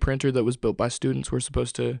 3D printer that was built by students. We're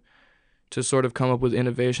supposed to sort of come up with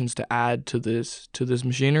innovations to add to this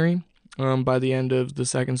machinery by the end of the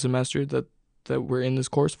second semester that we're in this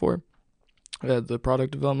course for, the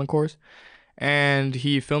product development course. And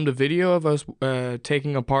he filmed a video of us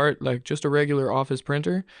taking apart like just a regular office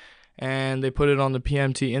printer, and they put it on the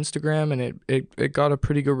PMT Instagram, and it got a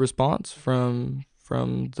pretty good response from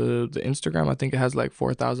the Instagram. I think it has like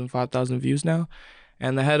 4,000, 5,000 views now.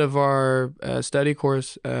 And the head of our study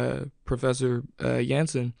course, Professor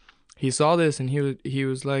Jansen, he saw this and he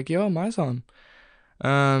was like, yo, Mysam,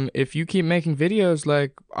 if you keep making videos,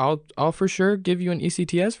 like I'll for sure give you an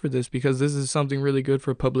ECTS for this, because this is something really good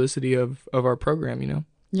for publicity of our program,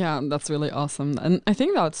 Yeah, that's really awesome. And I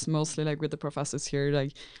think that's mostly like with the professors here,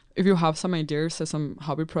 like if you have some ideas or some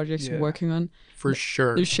hobby projects you're working on, for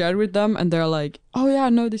sure, you share with them and they're like, oh yeah,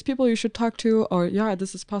 no, these people you should talk to, or yeah,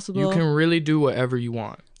 this is possible. You can really do whatever you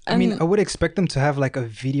want. I mean, I would expect them to have like a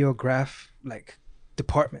videograph like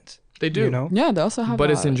department. They do. You know? Yeah, they also have. But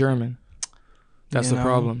it's in German. That's You the know?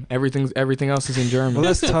 problem. Everything else is in German. Well,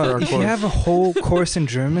 that's for our tough. If you course. have a whole course in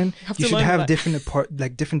German, have you to should learn have that.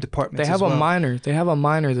 different departments. They have as a well. minor. They have a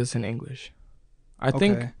minor that's in English. I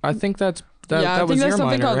think that Yeah, I that think was there's your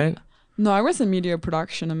something minor, called- right? No, I was in media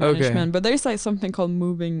production and Okay. management, but there's like something called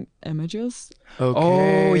moving images. Okay.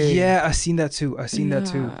 Oh yeah, I've seen that too. And I I've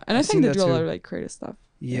think seen they that do a too. lot of like creative stuff.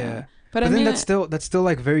 Yeah. But But I then mean, that's still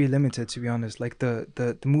like very limited, to be honest. Like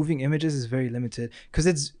the moving images is very limited because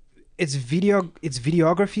it's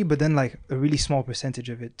videography, but then like a really small percentage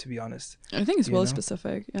of it, to be honest. I think it's you really know?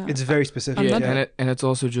 specific. Yeah. It's very specific. I'm Yeah, not- and it's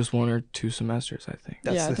also just 1 or 2 semesters, I think.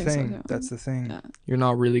 That's Yeah, I the think so, thing. yeah. That's the thing. Yeah. You're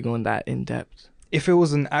not really going that in depth. If it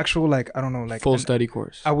was an actual like I don't know like Full study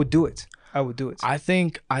course. I would do it. I would do it. I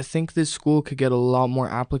think this school could get a lot more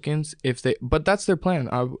applicants if they, but that's their plan.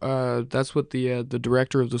 That's what the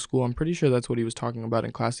director of the school, I'm pretty sure that's what he was talking about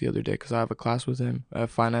in class the other day, because I have a class with him,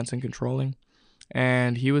 finance and controlling,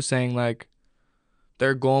 and he was saying like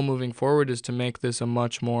their goal moving forward is to make this a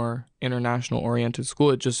much more international oriented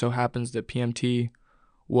school. It just so happens that PMT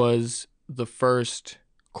was the first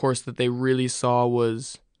course that they really saw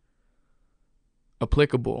was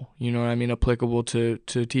applicable, you know what I mean, applicable to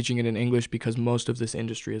teaching it in English, because most of this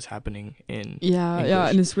industry is happening in yeah, English.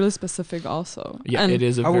 and it's really specific also. Yeah, and it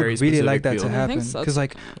is a I would very really specific like that field. to I think happen so. because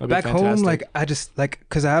like That'd be back home, fantastic. like I just like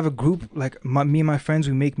because I have a group like me and my friends,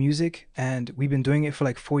 we make music and we've been doing it for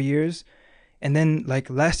like 4 years, and then like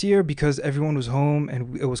last year because everyone was home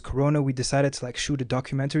and it was Corona, we decided to like shoot a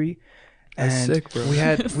documentary. That's And sick, bro. we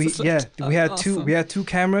had we Awesome. had two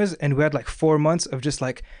cameras and we had like 4 months of just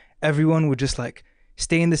like everyone would just like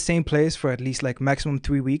stay in the same place for at least like maximum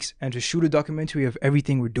 3 weeks and just shoot a documentary of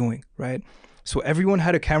everything we're doing, right? So everyone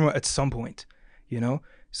had a camera at some point, you know?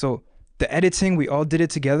 So the editing, we all did it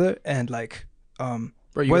together, and like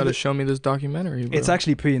Bro, you whether- gotta show me this documentary, bro. it's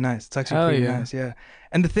actually pretty nice. It's actually Hell pretty yeah. nice, yeah.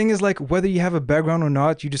 And the thing is like whether you have a background or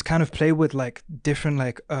not, you just kind of play with like different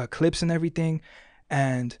like clips and everything.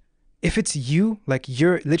 And if it's you, like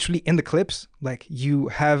you're literally in the clips, like you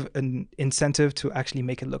have an incentive to actually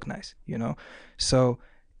make it look nice, you know? So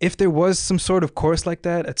if there was some sort of course like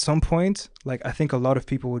that at some point, like I think a lot of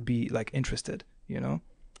people would be like interested, you know?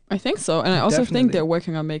 I think so, and I also Definitely. think they're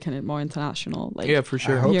working on making it more international. Like, yeah, for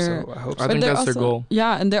sure. I hope Here- so. I hope I so. think they're that's their also- goal.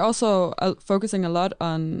 Yeah, and they're also focusing a lot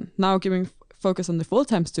on now giving focus on the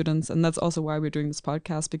full-time students, and that's also why we're doing this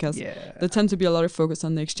podcast, because Yeah. there tend to be a lot of focus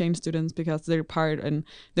on the exchange students because they're part, and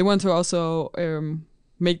they want to also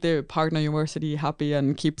make their partner university happy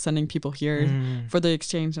and keep sending people here for the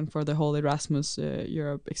exchange and for the whole Erasmus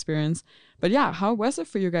Europe experience. But yeah, how was it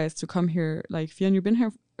for you guys to come here? Like, Fionn, you've been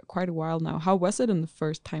here quite a while now. How was it in the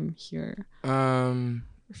first time here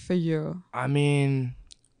for you? I mean,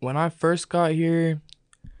 when I first got here,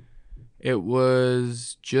 it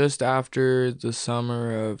was just after the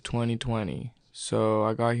summer of 2020. So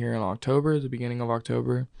I got here in October, the beginning of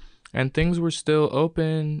October, and things were still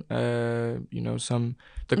open. You know, the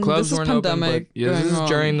And clubs this is weren't open, but pandemic yeah, this going is on.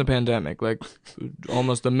 during the pandemic, like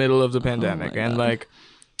almost the middle of the pandemic, my and God. like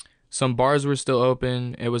some bars were still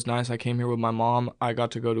open. It was nice. I came here with my mom. I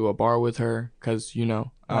got to go to a bar with her because, you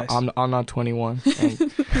know, Nice. I'm not 21 and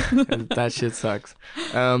that shit sucks.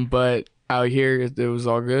 But out here it was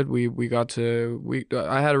all good.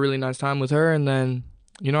 I had a really nice time with her, and then,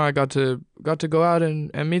 you know, I got to go out and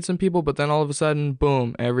meet some people, but then all of a sudden,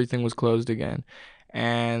 boom, everything was closed again.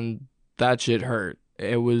 And that shit hurt.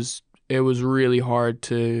 It was really hard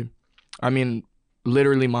to, I mean,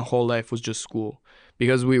 literally my whole life was just school,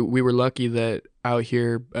 because we were lucky that out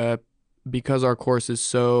here, because our course is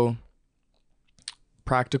so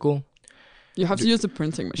practical, You have to use the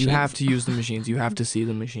printing machine. you have to use the machines, you have to see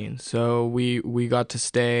the machines. So we got to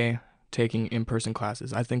stay taking in-person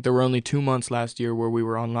classes. I think there were only 2 months last year where we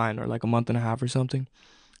were online, or like a month and a half or something.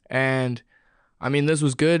 And I mean, this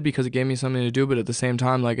was good because it gave me something to do, but at the same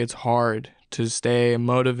time, like, it's hard to stay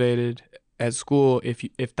motivated at school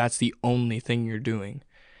if that's the only thing you're doing.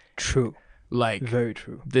 True. Like, Very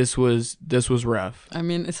true. this was rough. I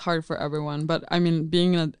mean, it's hard for everyone, but I mean,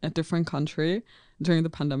 being in a different country during the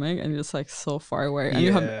pandemic and you're just like so far away, and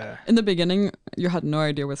you have, in the beginning, you had no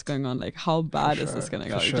idea what's going on. Like, how bad is this sure, gonna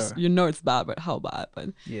for go? sure. You know it's bad, but how bad? But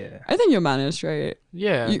Yeah. I think you managed, right?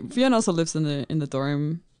 Yeah. Fionn also lives in the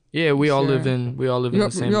dorm. Yeah, we all Sure. live in the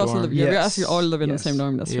same you also dorm. live, yeah, we Yes. actually all live in the same Yes.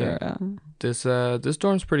 dorm. That's Yeah. fair. Yeah. This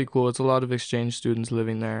dorm's pretty cool. It's a lot of exchange students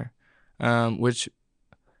living there, which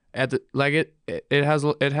at the like it has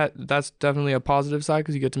that's definitely a positive side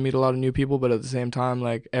because you get to meet a lot of new people. But at the same time,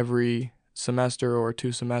 like every semester or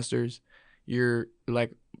 2 semesters, you're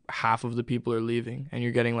like half of the people are leaving and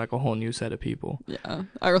you're getting like a whole new set of people. Yeah,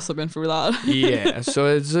 I also been through that. Yeah, so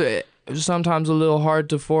it's sometimes a little hard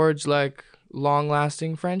to forge like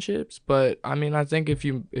long-lasting friendships, but I mean, I think if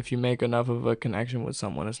you make enough of a connection with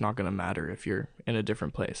someone, it's not gonna matter if you're in a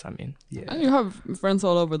different place. I mean, Yeah. And you have friends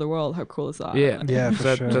all over the world. How cool is that? yeah, Yeah,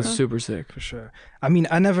 for sure. that's super sick. For sure. I mean,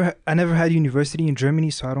 I never had university in Germany,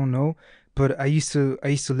 so I don't know. But I used to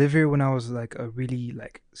live here when I was like a really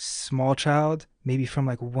like small child, maybe from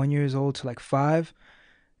like 1 year old to like 5,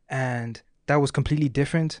 and that was completely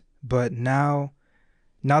different. But now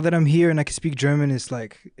that I'm here and I can speak German, it's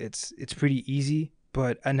like it's pretty easy.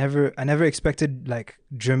 But I never expected like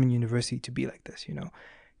German university to be like this, you know,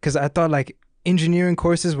 because I thought like engineering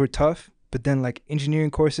courses were tough, but then like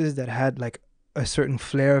engineering courses that had like a certain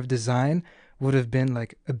flair of design would have been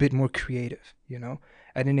like a bit more creative, you know.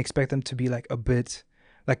 I didn't expect them to be like a bit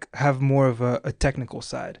like have more of a technical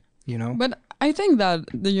side, you know. But I think that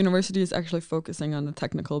the university is actually focusing on the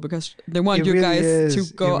technical because they want It you really guys is.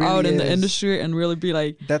 to go It really out in the is. industry and really be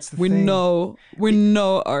like, That's the we thing. know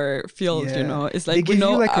our field, you Yeah. know. It's They like we give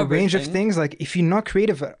know you like a range of everything. things. Like if you're not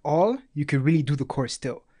creative at all, you could really do the course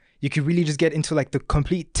still. You could really just get into like the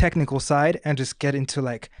complete technical side and just get into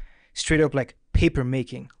like straight up like paper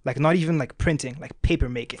making, like not even like printing, like paper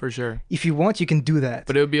making. For sure. If you want, you can do that.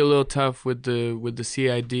 But it would be a little tough with the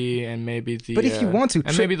CID and maybe the. But if you want to,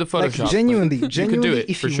 and maybe the Photoshop. like genuinely, you could do it,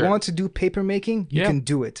 if for you sure. want to do paper making, you Yeah, can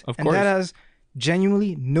do it. of and course. that has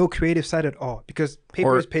genuinely no creative side at all because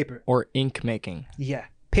paper is paper. Or ink making. Yeah.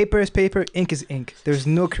 Paper is paper, ink is ink. There's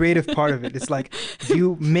no creative part of it. It's like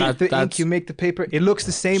you make the ink, that's you make the paper. It looks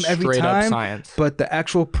the same every Straight up time, science. but the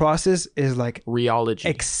actual process is like Rheology.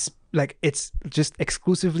 like it's just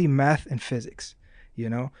exclusively math and physics, you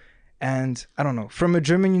know? And I don't know, from a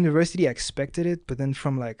German university, I expected it, but then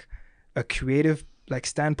from like a creative like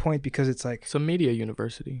standpoint, because it's like It's a media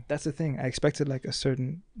university. that's the thing. I expected like a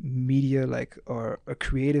certain media like or a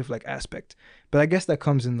creative like aspect, but I guess that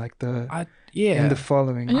comes in like the Yeah. in the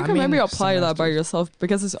following. And you I can maybe mean, apply that by semesters. yourself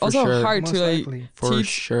because it's For also sure. hard Most to like likely. For teach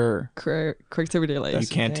sure. creativity. Like That's You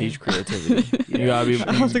the can't thing. teach creativity. You gotta be. It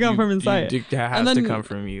has to come from inside. It has And to then- come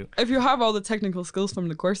from you. if you have all the technical skills from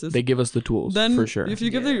the courses, They give us the tools then for sure. if you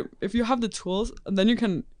give if you have the tools, then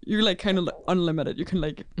you're like kind of like unlimited. You can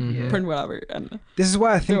like Mhm. print whatever and This is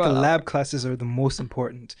why I think Do the it. lab classes are the most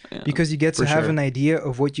important yeah. because you get to For have sure. an idea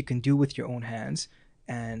of what you can do with your own hands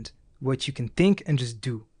and what you can think and just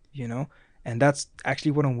do, you know? And that's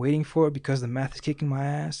actually what I'm waiting for because the math is kicking my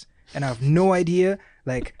ass and I have no idea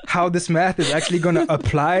like how this math is actually going to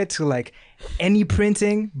apply to like any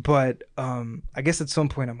printing, but I guess at some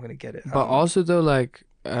point I'm going to get it. But also though, like,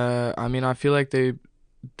 I mean, I feel like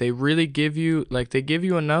they really give you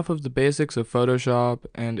enough of the basics of Photoshop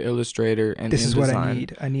and Illustrator and this is what I InDesign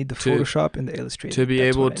need. I need the to- Photoshop and the Illustrator to be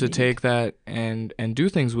That's able what I to need. take that and do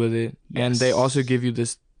things with it. And they also Yes. give you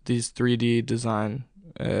these 3D design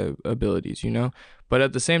abilities, you know. But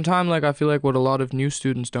at the same time, like, I feel like what a lot of new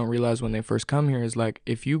students don't realize when they first come here is like,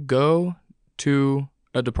 if you go to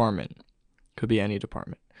a department, could be any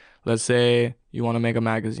department, let's say you want to make a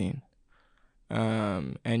magazine,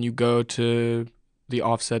 and you go to the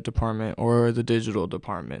offset department or the digital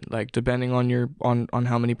department, like depending on your on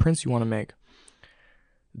how many prints you want to make,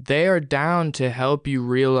 they are down to help you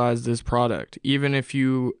realize this product, even if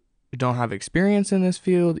you don't have experience in this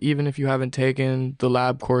field, even if you haven't taken the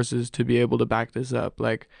lab courses to be able to back this up.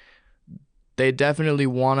 Like, they definitely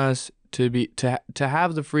want us to be to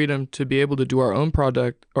have the freedom to be able to do our own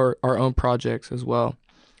product or our own projects as well.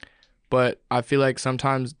 But I feel like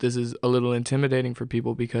sometimes this is a little intimidating for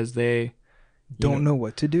people because they don't know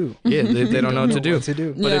what to do. Yeah, they don't know what to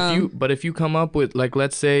do. But Yeah. if you come up with, like,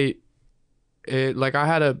 let's say, like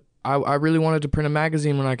I really wanted to print a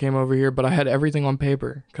magazine when I came over here, but I had everything on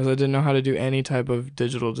paper because I didn't know how to do any type of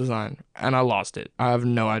digital design, and I lost it. I have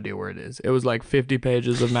no idea where it is. It was like 50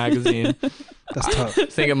 pages of magazine. That's tough. I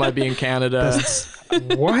think it might be in Canada.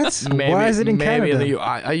 What? Maybe, Why is it in maybe Canada? In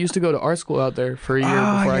I used to go to art school out there for a year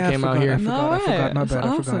before I came out here. No I forgot. My way. bad. That's I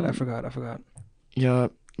awesome. forgot. Yeah,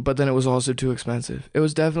 but then it was also too expensive. It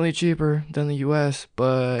was definitely cheaper than the U.S.,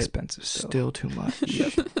 but Expensive still too much.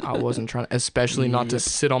 I wasn't trying to, especially not to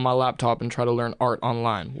sit on my laptop and try to learn art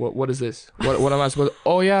online. What is this? What am I supposed to?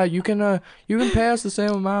 Oh yeah, you can pay us the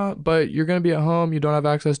same amount, but you're gonna be at home. You don't have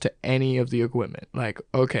access to any of the equipment. Like,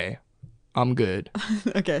 okay, I'm good.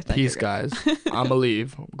 Okay, thank Peace, you. guys. I'ma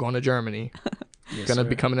leave. I'm going to Germany. Yes, Gonna sir.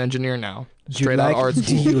 become an engineer now. Do you Straight out of art Do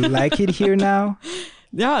school. you like it here now?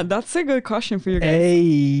 Yeah, that's a good question for you guys.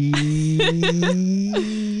 Hey.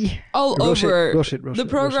 All Real shit, over real shit, real the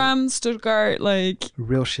shit, real program, Stuttgart, like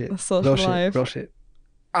Real shit. the social Real life. shit. Real shit.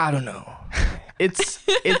 I don't know.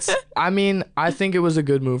 it's I mean, I think it was a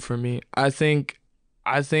good move for me. I think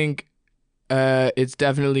it's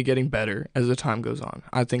definitely getting better as the time goes on.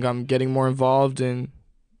 I think I'm getting more involved in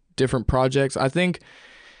different projects. I think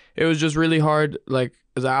it was just really hard, like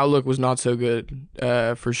the outlook was not so good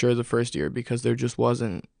for sure the first year, because there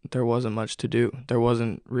wasn't much to do. There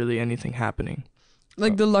wasn't really anything happening.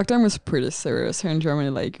 Like the lockdown was pretty serious here in Germany.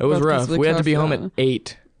 Like it was rough. We had to be home at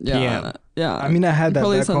 8 p.m. Yeah, I mean, I had that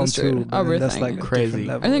police back on home the street, too, but then that's everything. like Crazy.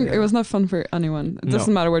 level, I think yeah. it was not fun for anyone. It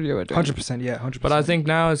doesn't matter what you were doing. 100%, yeah, 100%. But I think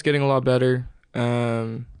now it's getting a lot better.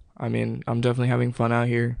 I mean, I'm definitely having fun out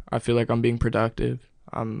here. I feel like I'm being productive.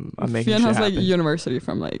 I'm making Fian shit has happen. like university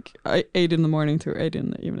from like 8 in the morning to 8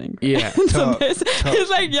 in the evening. Yeah. So it's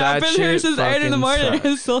like, yeah, I've been here since 8 in the morning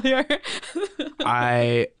and still here.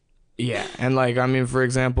 Yeah, and like, I mean, for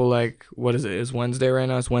example, like, what is it? It's Wednesday right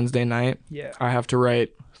now. It's Wednesday night. Yeah. I have to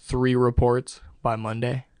write 3 reports by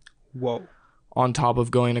Monday. Whoa. On top of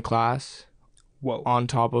going to class. Whoa. On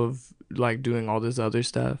top of like doing all this other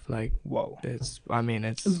stuff. Like, whoa. It's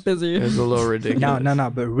busy. It's a little ridiculous. No.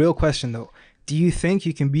 But real question though. Do you think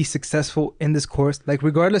you can be successful in this course? Like,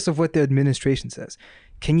 regardless of what the administration says,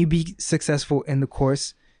 can you be successful in the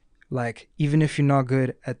course? Like, even if you're not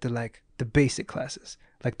good at the basic classes,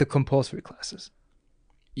 like the compulsory classes?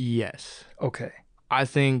 Yes. Okay. I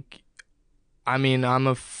mean, I'm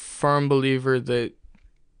a firm believer that,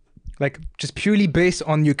 like, just purely based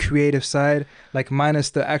on your creative side, like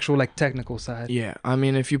minus the actual like technical side. yeah, I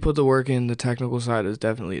mean, if you put the work in, the technical side is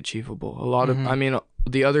definitely achievable. A lot of, I mean,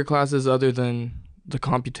 the other classes other than the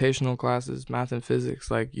computational classes, math and physics,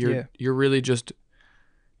 like you're really just,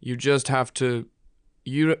 you just have to,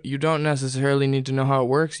 you don't necessarily need to know how it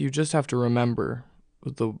works. You just have to remember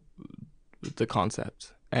the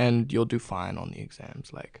concepts, and you'll do fine on the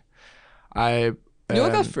exams. Like, You'll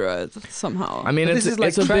get through it somehow. I mean, But it's this is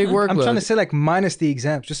like a big workload. I'm trying to say, like, minus the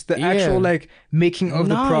exams, just the actual like making of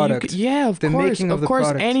the product. Of course,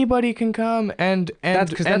 anybody can come and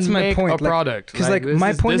that's my make point. a product. Because like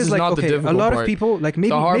my point is like, okay, a lot of people, like,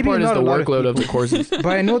 maybe the hard maybe part is not the a lot workload of the courses. But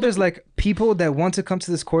I know there's like people that want to come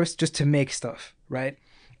to this course just to make stuff, right?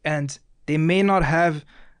 And they may not have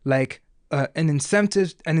like an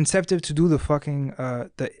incentive to do the fucking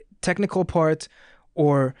the technical part,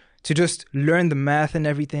 or to just learn the math and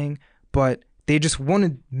everything, but they just want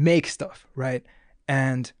to make stuff, right?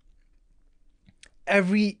 And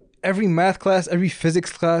every math class, every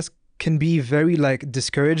physics class can be very like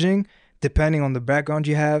discouraging depending on the background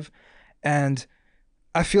you have. And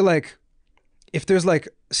I feel like if there's like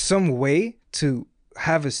some way to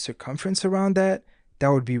have a circumference around that, that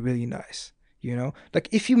would be really nice, you know? Like,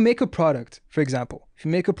 if you make a product, for example, if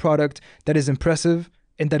you make a product that is impressive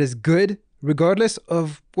and that is good, regardless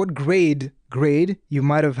of what grade you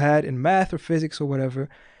might have had in math or physics or whatever,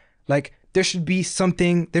 like, there should be some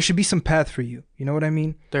path for you. You know what I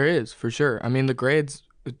mean? There is, for sure. I mean, the grades,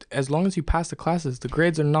 as long as you pass the classes, the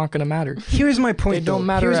grades are not going to matter. Here's my point. They don't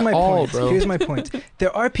matter at all, bro. Here's my point.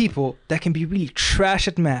 There are people that can be really trash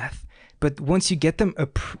at math, but once you get them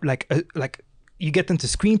you get them to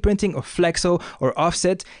screen printing or flexo or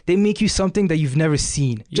offset, they make you something that you've never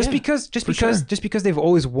seen. Just because they've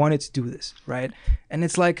always wanted to do this, right? And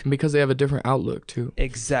it's like, because they have a different outlook too.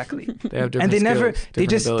 Exactly. They have different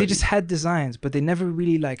skills, they just had designs, but they never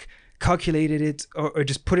really like calculated it or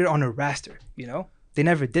just put it on a raster, you know? They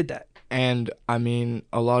never did that. And I mean,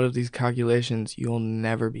 a lot of these calculations you'll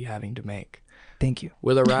never be having to make. Thank you.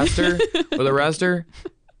 With a raster,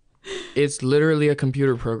 it's literally a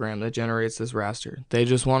computer program that generates this raster. They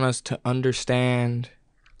just want us to understand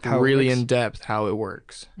really in depth how it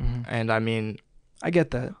works. Mm-hmm. And I mean, I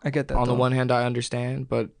get that. On the one hand, I understand,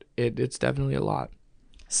 but it's definitely a lot.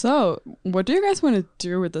 So, what do you guys want to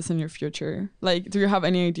do with this in your future? Like, do you have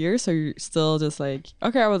any ideas? Or you're still just like,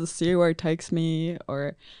 okay, I will just see where it takes me,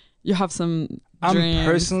 or you have some dreams? I'm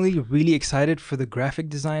personally really excited for the graphic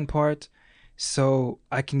design part, so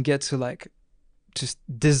I can get to like just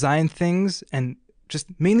design things. And just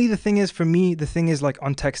mainly the thing is like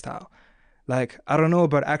on textile. Like, I don't know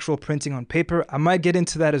about actual printing on paper. I might get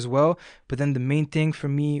into that as well, but then the main thing for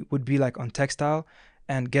me would be like on textile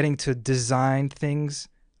and getting to design things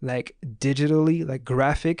like digitally, like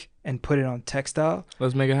graphic, and put it on textile.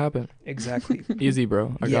 Let's make it happen. Exactly. Easy,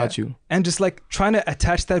 bro. I got you. And just like trying to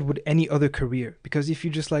attach that with any other career, because if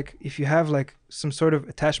you have like some sort of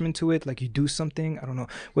attachment to it, like you do something, I don't know,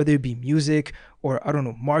 whether it be music or I don't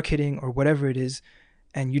know, marketing or whatever it is,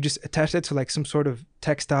 and you just attach that to like some sort of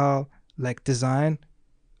textile like design,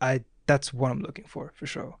 that's what I'm looking for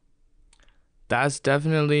sure. That's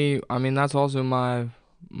definitely, I mean, that's also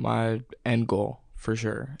my end goal. For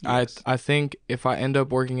sure. Yes. I think if I end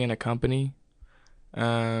up working in a company,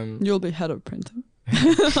 You'll be head of printing.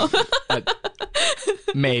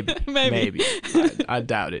 Maybe. I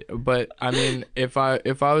doubt it. But I mean, if I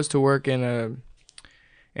was to work in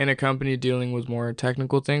a company dealing with more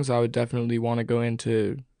technical things, I would definitely want to go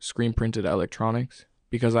into screen printed electronics,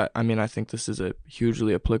 because I think this is a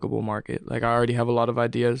hugely applicable market. Like, I already have a lot of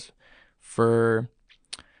ideas for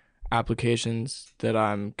applications that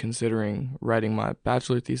I'm considering writing my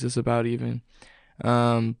bachelor thesis about even.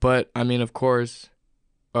 But I mean, of course,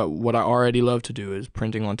 what I already love to do is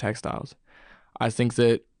printing on textiles. I think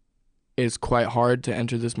that it's quite hard to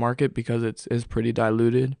enter this market because it's pretty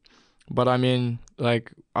diluted. But I mean,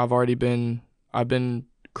 like, I've been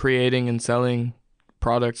creating and selling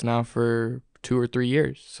products now for 2 or 3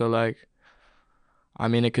 years. So like, I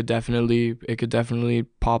mean, it could definitely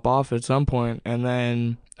pop off at some point, and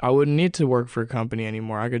then I wouldn't need to work for a company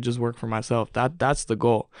anymore. I could just work for myself. That's the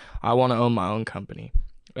goal. I want to own my own company.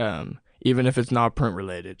 Even if it's not print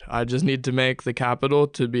related. I just need to make the capital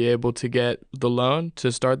to be able to get the loan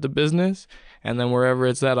to start the business, and then wherever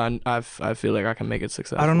it's at, I feel like I can make it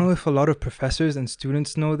successful. I don't know if a lot of professors and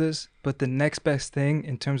students know this, but the next best thing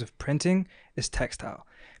in terms of printing is textile,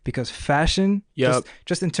 because fashion,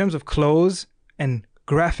 just in terms of clothes and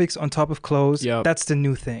graphics on top of clothes, that's the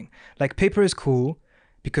new thing. Like, paper is cool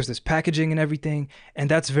because there's packaging and everything,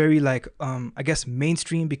 and that's very like I guess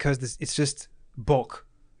mainstream because it's just bulk.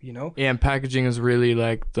 You know? Yeah, and packaging is really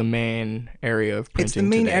like the main area of printing. It's the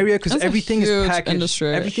main area because everything is packaged.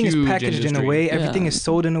 Industry. Everything is packaged in a way. Everything is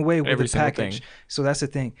sold in a way with Every the package. thing. So that's the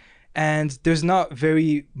thing. And there's not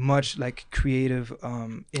very much like creative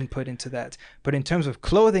input into that. But in terms of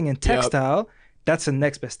clothing and textile, that's the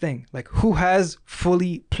next best thing. Like, who has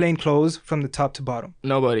fully plain clothes from the top to bottom?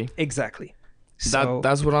 Nobody. Exactly. So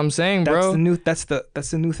that's what I'm saying, bro. That's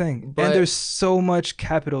the new thing. But, and there's so much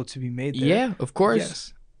capital to be made there. Yeah, of course.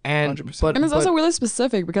 Yes. And 100%. And it's also really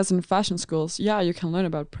specific because in fashion schools, you can learn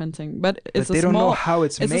about printing, but they don't know how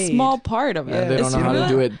it's made. It's a small part of it. Yeah, they don't know how to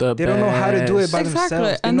do it. They don't know how to do it by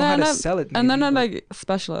themselves. They know how to sell it. And they're not like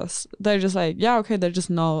specialists. They're just like, they just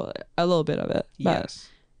know a little bit of it. But Yes.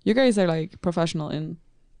 you guys are like professional in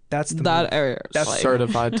that area. That's like.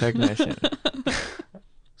 certified technician.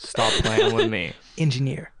 Stop playing with me.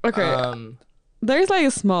 Engineer. Okay. There's like a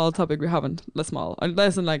small topic we haven't,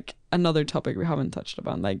 there's like another topic we haven't touched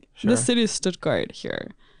upon, like the city of Stuttgart here.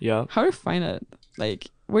 Yeah. How do you find it? Like,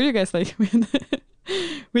 what do you guys like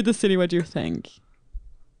with the city? What do you think?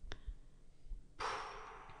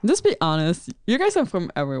 Just be honest. You guys are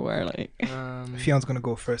from everywhere. Like, Fion's gonna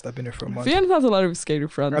go first. I've been here for a month. Fion has a lot of skater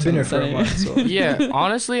friends. I've been here for a month. So. Yeah,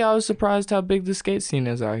 honestly, I was surprised how big the skate scene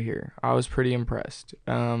is out here. I was pretty impressed.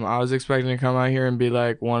 I was expecting to come out here and be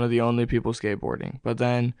like one of the only people skateboarding, but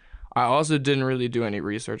then I also didn't really do any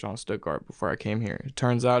research on Stuttgart before I came here. It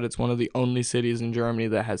turns out it's one of the only cities in Germany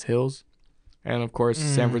that has hills, and of course,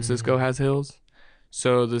 San Francisco has hills.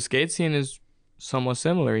 So the skate scene is somewhat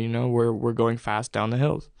similar. You know, we're going fast down the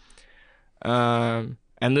hills.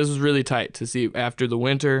 And this was really tight to see after the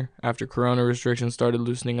winter, after Corona restrictions started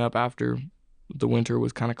loosening up, after the winter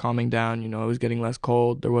was kind of calming down, you know, it was getting less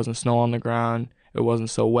cold. There wasn't snow on the ground. It wasn't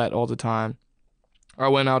so wet all the time. I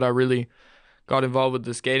went out, I really got involved with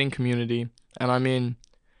the skating community. And I mean,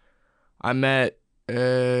 I met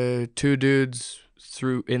 2 dudes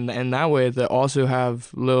through in that way that also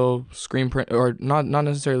have little screen print, or not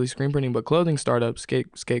necessarily screen printing, but clothing startups,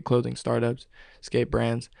 skate clothing startups, skate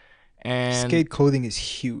brands. And skate clothing is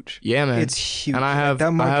huge. Yeah, man, it's huge. And I have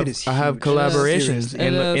that market is huge. I have collaborations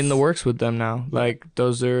in the works with them now. Like,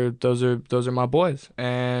 those are my boys,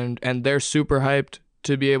 and they're super hyped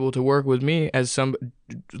to be able to work with me as some,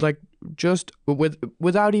 like, just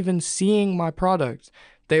without even seeing my products.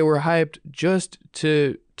 They were hyped just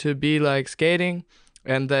to be like skating,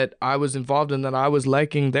 and that I was involved in that. I was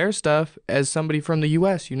liking their stuff as somebody from the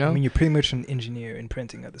US, you know? I mean, you're pretty much an engineer in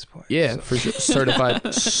printing at this point. Yeah, so. For sure. Certified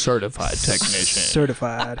technician.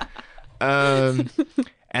 Certified. And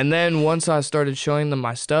then once I started showing them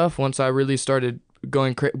my stuff, once I really started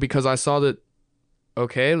going crazy, because I saw that,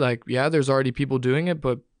 okay, like, yeah, there's already people doing it,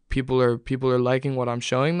 but people are liking what I'm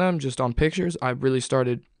showing them just on pictures. I really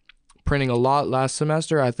started printing a lot last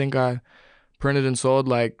semester. I think I printed and sold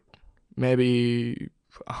like maybe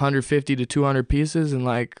 150 to 200 pieces in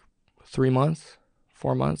like 3 months,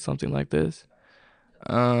 4 months, something like this.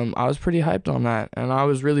 I was pretty hyped on that, and I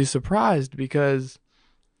was really surprised because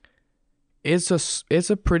it's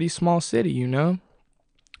a pretty small city, you know,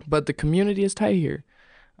 but the community is tight here,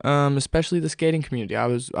 especially the skating community. I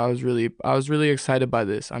was really excited by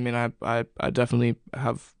this. I mean, I definitely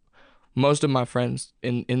have most of my friends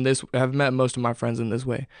in this, have met most of my friends in this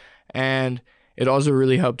way, and it also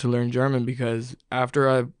really helped to learn German, because after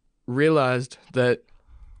I realized that,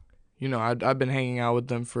 you know, I've been hanging out with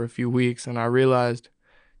them for a few weeks, and I realized,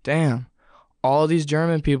 damn, all these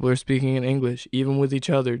German people are speaking in English, even with each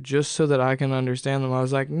other, just so that I can understand them. I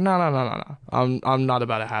was like, no. I'm not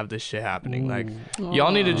about to have this shit happening. Like,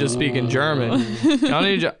 y'all need to just speak in German. Y'all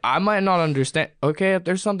need to I might not understand. Okay, if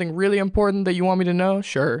there's something really important that you want me to know,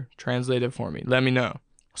 sure, translate it for me. Let me know,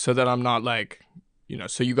 so that I'm not like, you know,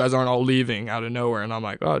 so you guys aren't all leaving out of nowhere, and I'm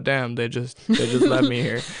like, oh damn, they just left me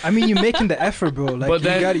here. I mean, you're making the effort, bro. Like, But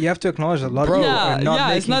then- you have to acknowledge a lot of people are not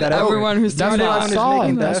making it's not that everyone effort. who's That's doing what I that. saw.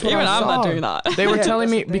 Making that That's what effort. Even I I'm not saw. doing that. They were Yeah, telling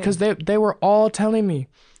that's me, the thing. because they were all telling me,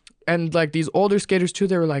 and like these older skaters too,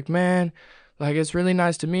 they were like, man, like, it's really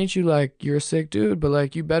nice to meet you, like, you're a sick dude, but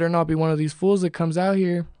like, you better not be one of these fools that comes out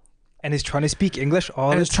here And is trying to speak English all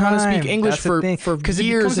and the is trying time. to speak English That's the thing. for 'Cause it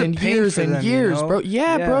years becomes a and pain years for and them, you years, know? bro.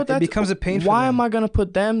 Yeah, bro, it that's, becomes a pain for why them. am I gonna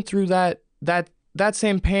put them through that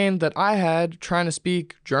same pain that I had trying to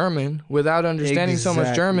speak German without understanding so much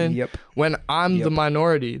Exactly, German, Yep. when I'm the Yep.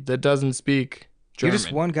 minority that doesn't speak German? You're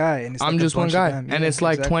just one guy, and it's I'm like a just one bunch of guy, them. and Yeah, it's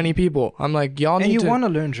like exactly. 20 people. I'm like, y'all And need you to. want to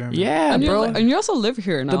learn German. Yeah, And, bro. and you also live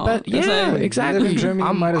here now. The It's yeah, like- exactly. live in Germany,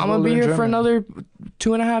 I'm might as gonna well be learn here for German. another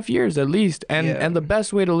 2.5 years at least, and Yeah. the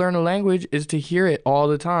best way to learn a language is to hear it all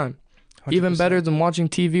the time. Even 100%. better than watching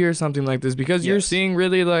TV or something like this, because you're Yes. seeing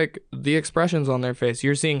really like the expressions on their face.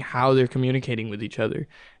 You're seeing how they're communicating with each other,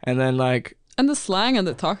 and then like And the slang and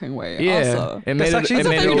the talking way yeah, also. it made actually it That's made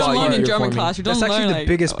something it you a don't lot learn in easier German for me. class. You don't That's actually learn the like,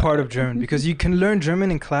 biggest part of German, because you can learn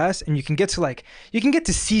German in class, and you can get to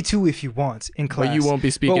C2 if you want in class. But you won't be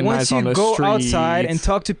But speaking once nice you on the go streets. outside and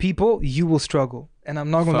talk to people, you will struggle. And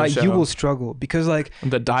I'm not gonna lie, For you sure. will struggle, because like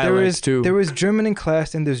The dialects too. there is German in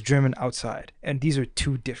class and there's German outside, and these are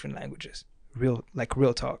two different languages. Real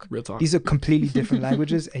talk. Real talk. These are completely different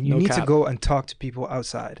languages, and you No need to cap. go and talk to people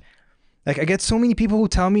outside. Like, I get so many people who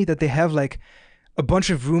tell me that they have like a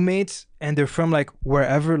bunch of roommates, and they're from like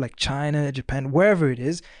wherever, like China, Japan, wherever it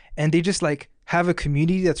is, and they just like have a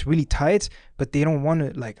community that's really tight, but they don't want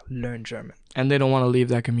to like learn German. And they don't want to leave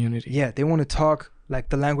that community. Yeah, they want to talk like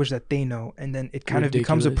the language that they know, and then it kind of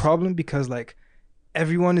becomes a Ridiculous. problem, because like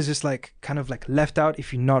everyone is just like kind of like left out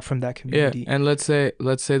if you're not from that Yeah, community. and let's say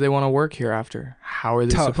they want to work here after. How are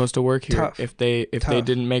they Tough. supposed to work here Tough. if they Tough.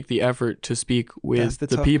 didn't make the effort to speak That's with the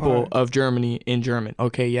the tough people part. of Germany in German?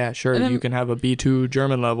 Okay, yeah, sure, And then- you can have a B2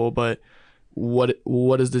 German level, but what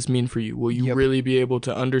does this mean for you? Will you Yep. really be able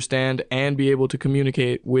to understand and be able to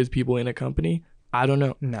communicate with people in a company? I don't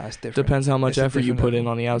know. Nah, it's different. Depends how much It's a effort you different put in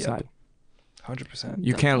level. on the Yep. outside. 100%.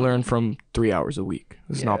 You can't learn from 3 hours a week.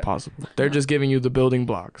 It's not Yeah. possible. They're just giving you the building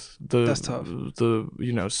blocks. That's tough. The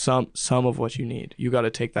some of what you need. You got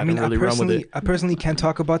to take that I mean, and really run with it. I personally can't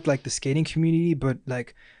talk about like the skating community, but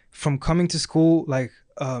like from coming to school like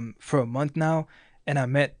for a month now, and I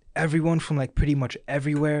met everyone from like pretty much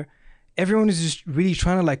everywhere. Everyone is just really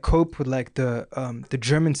trying to like cope with like the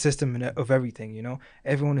German system and of everything, you know.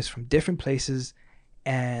 Everyone is from different places,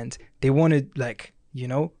 and they want to like, you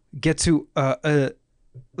know, get to a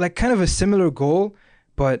like kind of a similar goal,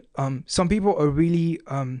 but some people are really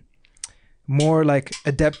more like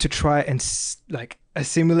adept to try and like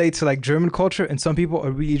assimilate to like German culture, and some people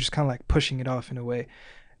are really just kind of like pushing it off in a way,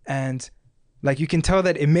 and like you can tell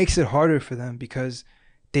that it makes it harder for them, because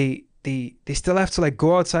they still have to like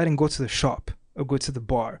go outside and go to the shop or go to the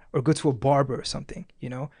bar or go to a barber or something, you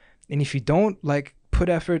know. And if you don't like put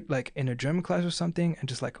effort like in a German class or something and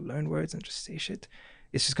just like learn words and just say shit,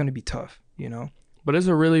 it's just gonna be tough, you know. But it's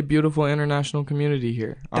a really beautiful international community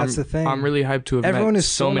here. That's the thing. I'm really hyped to have Everyone met is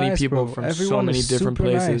so many nice, people bro. from Everyone so many is different super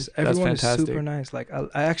places. nice. That's Everyone fantastic. is super nice. Like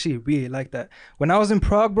I actually really like that. When I was in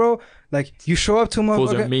Prague, bro, like you show up to a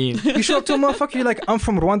Fools are motherfucker, mean. you show up to a motherfucker, you're like, I'm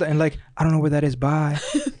from Rwanda, and like, I don't know where that is. Bye.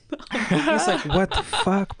 It's like, what the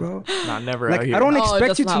fuck, bro? Nah, never out Like, here. I don't Oh, it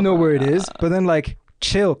expect you doesn't to know happen. where it is, but then like,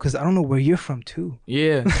 chill, because I don't know where you're from too.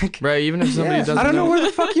 Yeah, right. Even if somebody Yeah, doesn't I don't know where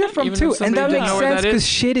the fuck you're from Even if too, and somebody that didn't makes know where sense that because is,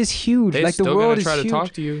 shit is huge. they're Like the still world gonna is try to huge.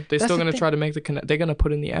 talk to you. They're That's still the gonna thing. try to make the connect. They're gonna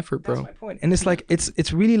put in the effort, That's bro. my point. And it's like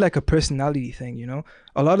it's really like a personality thing, you know.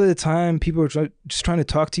 A lot of the time, people are just trying to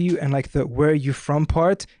talk to you, and like the where you're from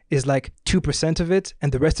part is like 2% of it,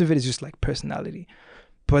 and the rest of it is just like personality.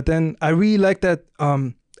 But then I really like that.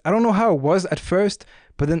 I don't know how it was at first,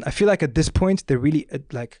 but then I feel like at this point, they're really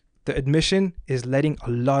like the admission is letting a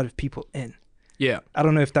lot of people in. Yeah, I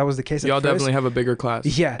don't know if that was the case. y'all at first. definitely have a bigger class.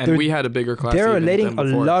 Yeah, and we had a bigger class. They're even letting than a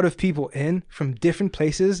before. lot of people in from different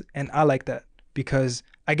places, and I like that because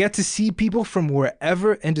I get to see people from wherever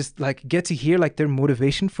and just like get to hear like their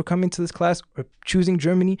motivation for coming to this class or choosing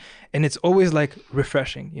Germany, and it's always like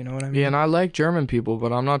refreshing. You know what I mean? Yeah, and I like German people,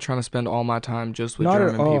 but I'm not trying to spend all my time just with Not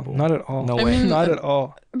German at all. people. Not at all. No I way. mean, Not at all.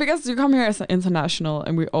 Because you come here as an international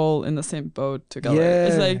and we're all in the same boat together. Yeah,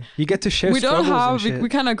 It's like you get to share. we don't struggles and have shit. we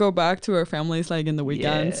kind of go back to our families like in the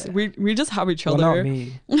weekends. Yeah. We just have each Well, other. not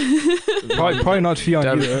me. probably not Fionn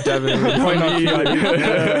either. Devin, Probably not Fionn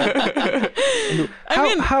either. I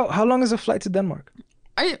mean, How long is a flight to Denmark?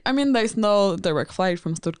 I mean, there's no direct flight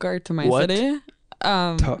from Stuttgart to my What? city.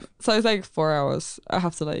 Tough. So it's like 4 hours. I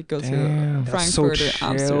have to like go Damn. to That's so Frankfurt or chill.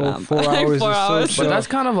 Amsterdam. 4 Like, hours 4 is so hours. chill. But that's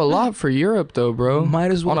kind of a lot for Europe, though, bro.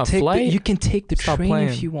 Might as well On a take flight? you can take the Stop train playing.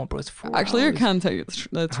 if you want, bro. It's 4 Actually, you hours. can take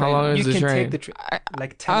the train. How long is You the can train? take the train.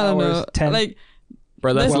 Like 10 I don't hours. know. 10. Like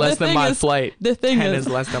Bro, that's The less than thing my is- flight. the thing 10 is,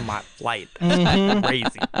 is less than my flight. Mhm.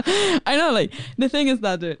 Crazy. I know. Like the thing is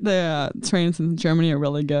that the trains in Germany are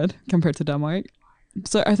really good compared to Denmark.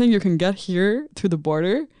 So I think you can get here to the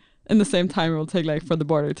border in the same time it will take like for the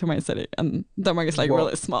border to my city, and Denmark is like Whoa.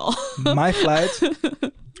 really small. My flight,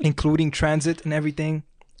 including transit and everything,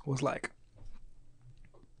 was like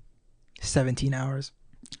 17 hours.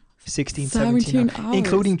 16, 17 hours.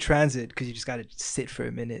 Including transit, because you just got to sit for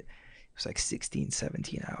a minute. It was like 16,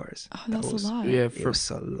 17 hours. Oh, that's a lot. Yeah, It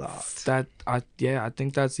was a lot. I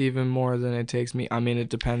think that's even more than it takes me. I mean, it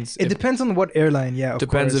depends. It depends on what airline, yeah, of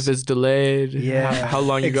Depends course. if it's delayed. Yeah. How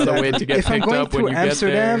long you gotta wait to get if I'm picked going up when through you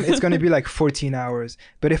Amsterdam, get there. it's going to be like 14 hours.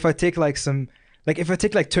 But if I take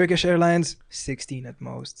like Turkish Airlines, 16 at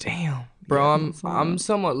most. Damn, bro, Yeah. I'm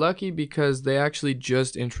somewhat lucky because they actually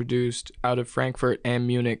just introduced out of Frankfurt and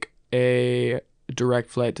Munich a direct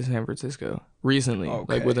flight to San Francisco recently,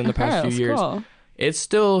 Okay. like within the past Okay, few that's years. cool. It's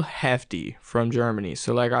still hefty from Germany.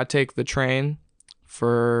 So like I take the train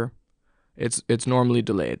for it's normally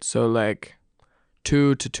delayed. So like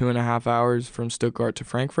 2 to 2.5 hours from Stuttgart to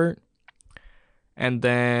Frankfurt. And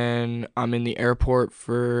then I'm in the airport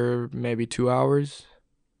for maybe 2 hours,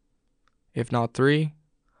 if not 3.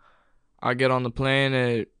 I get on the plane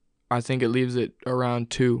at, I think it leaves at around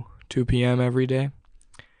 2 p.m. every day.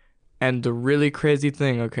 And the really crazy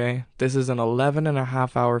thing, okay, this is an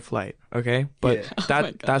 11.5-hour flight, okay? But Yeah. Oh my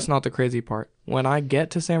God. that's not the crazy part. When I get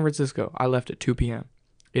to San Francisco, I left at 2 p.m.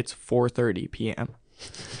 It's 4:30 p.m.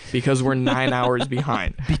 because we're 9 hours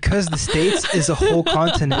behind. Because the States is a whole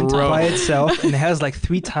continent Bro. by itself and it has like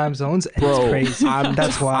 3 time zones and Bro, it's crazy.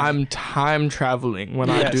 That's why. I'm time traveling when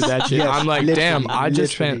I Yes, do that shit. yes, I'm like, damn,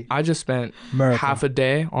 literally. I just spent America. half a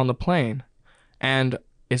day on the plane and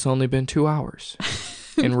it's only been 2 hours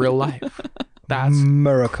in real life. That's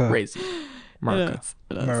America. crazy. America.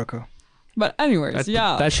 It is. America. But anyways,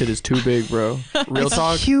 yeah. That shit is too big, bro. Real It's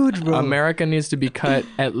talk. huge, bro. America needs to be cut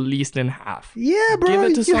at least in half. Yeah, bro. Give it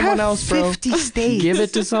to you someone have else, bro. 50 states. Give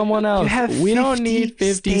it to someone else. have We don't 50 need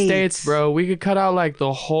 50 states, bro. We could cut out like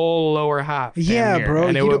the whole lower half. damn Yeah, near, bro.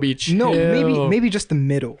 And it you would don't- be chill. No, maybe just the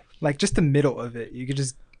middle. Like just the middle of it. You could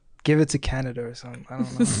just give it to Canada or something. I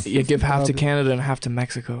don't know. You give half to That'd be- Canada and half to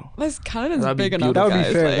Mexico. This Canada's That'd be big enough, That would be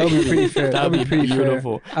guys. fair. like- That would be pretty fair. That'd be pretty fair.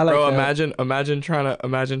 beautiful. I like Bro, that.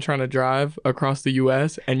 imagine trying to drive across the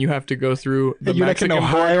US and you have to go through the You're like in Mexican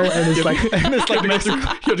Ohio border. and it's like and it's like you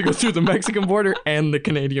have to go through the Mexican border and the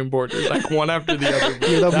Canadian border, like one after the other. bro.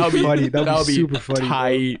 Yeah, that'd be funny. That'd be super funny, bro.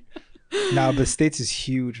 Tight. Nah, but States is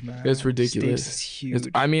huge, man. It's ridiculous. States is huge.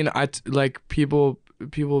 I mean, like people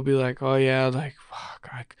will be like, oh yeah, like fuck,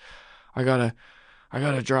 I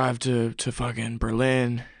gotta drive to fucking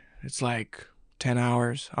Berlin. It's like 10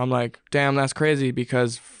 hours. I'm like, damn, that's crazy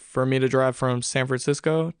because for me to drive from San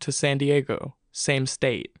Francisco to San Diego, same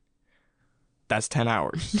state, that's 10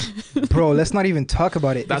 hours. Bro, let's not even talk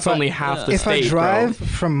about it. That's If I- only half the If state, I drive bro.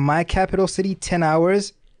 from my capital city 10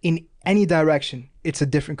 hours in any direction, it's a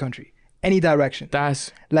different country. Any direction.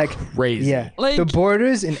 That's Like, crazy. yeah. Like- the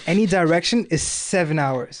borders in any direction is 7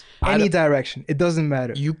 hours. I Any don't- direction. It doesn't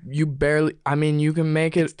matter. You barely. I mean, you can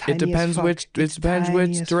make it. It's tiny It depends as fuck. which. It It's depends tiny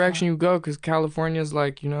which as direction fuck. you go, because California's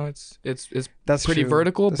like, it's That's pretty true.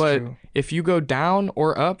 vertical. That's But true. if you go down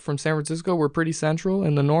or up from San Francisco, we're pretty central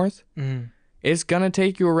in the north. Mhm. It's gonna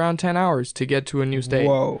take you around 10 hours to get to a new state.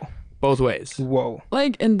 Whoa. Both ways. Whoa.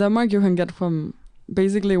 Like in Denmark, you can get from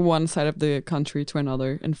basically one side of the country to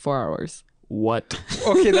another in 4 hours. What?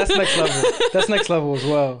 Okay, that's next level. That's next level as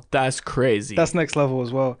well. That's crazy. That's next level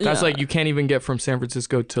as well. That's Yeah. like you can't even get from San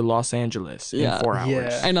Francisco to Los Angeles Yeah. in 4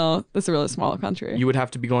 hours. Yeah. I know it's a really small country. You would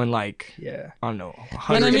have to be going like, Yeah. I don't know, And I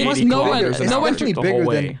 180 mean, It's no one- kilometers an no hour one- definitely the whole bigger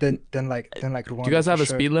way. than like Rwanda. Do you guys have for a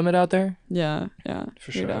sure. speed limit out there? yeah,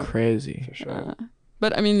 For we sure. do. Crazy. For sure.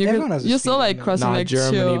 But I mean, Everyone has a you're still speed like limit. crossing Nah, like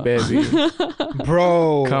Germany, two. baby.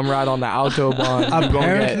 Bro. Come right on the Autobahn.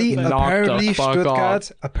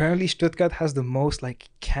 Apparently Stuttgart has the most like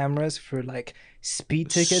cameras for like speed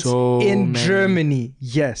tickets So in many. Germany.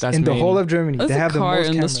 Yes, That's in the many. whole of Germany. There's They a have the car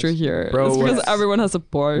most industry cameras. here. Bro, It's because what's- everyone has a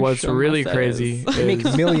Porsche. What's or really Mercedes. crazy They make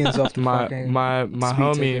is millions off the my fucking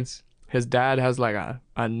homie, tickets. his dad has like a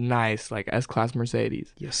nice like S-Class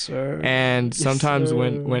Mercedes. Yes, sir. And Yes, sometimes sir.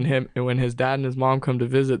 when his dad and his mom come to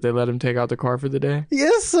visit, they let him take out the car for the day.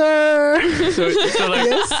 Yes, sir. So like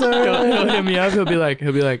Yes, sir. he'll hit me up. He'll be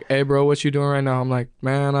like, hey bro, what you doing right now? I'm like,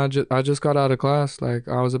 man, I just got out of class. Like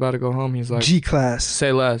I was about to go home. He's like, G-Class.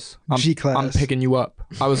 say less. G-Class. I'm picking you up.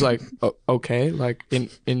 I was like, okay, like in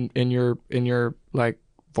your like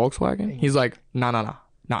Volkswagen. He's like, nah,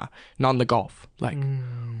 not in the Golf. Like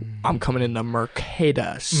I'm coming in the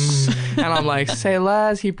Mercedes. And I'm like, say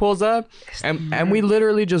less. He pulls up and we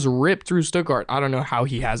literally just ripped through Stuttgart. I don't know how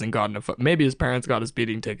he hasn't gotten a maybe his parents got a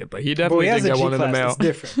speeding ticket, but he definitely didn't get one in the mail. It's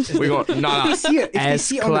different. It's We different. go, nah, If they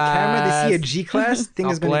see on the camera, they see a G-Class, thing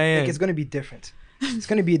I'm is gonna playing. like, it's gonna be different. It's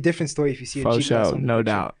gonna be a different story if you see a faux G-Class. show, on the no picture.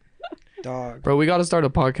 doubt. Dog. Bro, we got to start a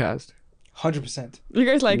podcast. 100%. You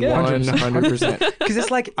guys like it? 100%. Because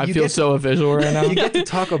it's like I you feel get so official right now. you get to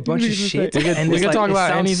talk a bunch of shit. We could- and we it's could like, talk it about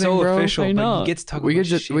sounds anything, so bro. official, I but know. you get to talk We a could bunch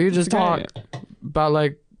just of we could shit. just talk about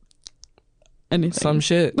like Anything. some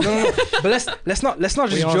shit. No. But let's not just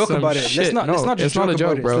We on joke some about it. shit. Let's No, not just it's not a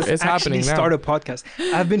joke, about it. bro. Let's It's actually happening now. start a podcast.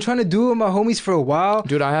 I've been trying to do it with my homies for a while,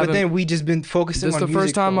 Dude, I but haven't. then we just been focusing This on the music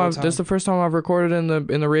first time the whole I've. This the first time I've recorded in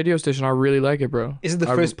the radio station. I really like it, bro. Is it the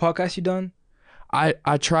I- first podcast you done?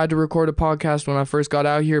 I tried to record a podcast when I first got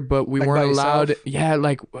out here, but we Like weren't by allowed. yourself? Yeah,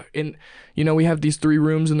 like we have these 3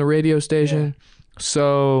 rooms in the radio station.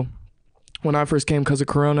 So when I first came, because of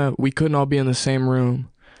Corona, we couldn't all be in the same room.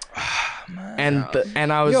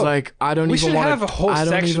 And I was Yo, like, I don't We even should want have a whole I don't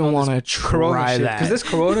section even on want to this Corona try shit that. because this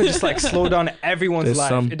Corona just like slowed down everyone's It's life.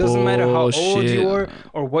 some It doesn't matter how old bullshit. you were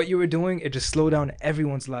or what you were doing. It just slowed down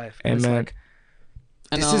everyone's life. And it's Amen. like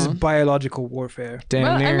I this is know. biological warfare. Damn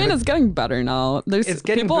Well, near. I mean, it's getting better now. There's It's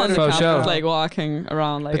getting people on the better for campus sure. like walking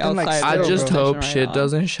around like But then, like, outside. I still, just bro. hope Right shit now.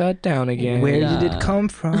 doesn't shut down again. Where Yeah. did it come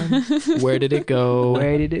from? Where did it go?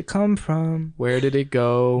 Where did it come from? Where did it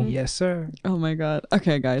go? Yes, sir. Oh my god.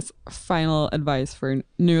 Okay, guys. Final advice for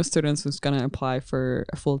new students who's gonna apply for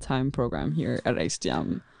a full-time program here at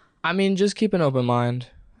HDM. I mean, just keep an open mind,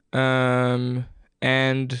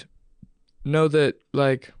 and know that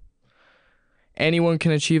like anyone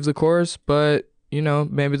can achieve the course, but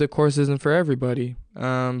maybe the course isn't for everybody.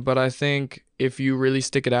 But I think if you really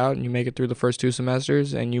stick it out and you make it through the first 2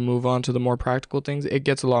 semesters and you move on to the more practical things, it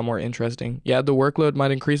gets a lot more interesting. Yeah, the workload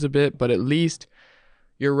might increase a bit, but at least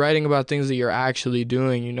you're writing about things that you're actually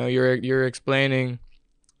doing. You're explaining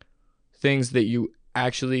things that you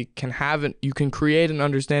actually can have, and you can create an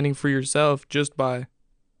understanding for yourself just by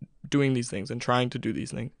doing these things and trying to do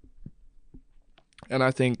these things. And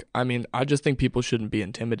I just think people shouldn't be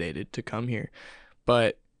intimidated to come here.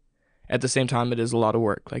 But at the same time, it is a lot of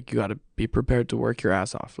work. Like, you got to be prepared to work your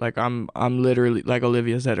ass off. Like, I'm literally, like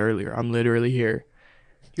Olivia said earlier, I'm literally here.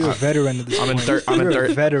 You're a veteran at this I'm in point. third- I'm in You're a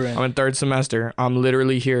third- veteran. I'm in 3rd semester. I'm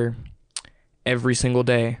literally here every single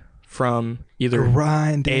day from either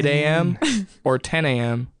Grinding. 8 a.m. or 10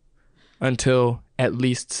 a.m. until at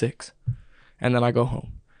least 6. And then I go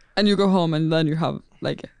home. And you go home and then you have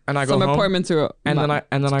like And I go some home. appointment to And then I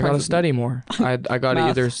gotta practice. study more. I gotta Math.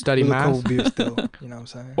 either study With a math cold beer still, you know what I'm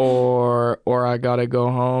saying? or I gotta go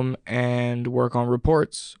home and work on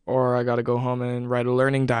reports, or I gotta go home and write a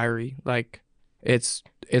learning diary. Like, it's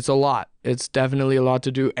a lot. It's definitely a lot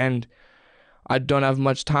to do, and I don't have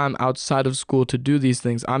much time outside of school to do these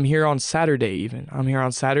things. I'm here on Saturday even. I'm here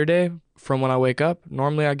on Saturday from when I wake up.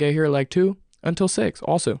 Normally I get here like 2 until 6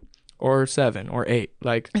 also, or 7 or 8.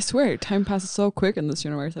 Like, I swear, time passes so quick in this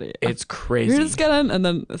university. it's You crazy. just get in and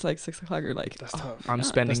then it's like 6 o'clock. You're like, That's oh, tough. I'm yeah,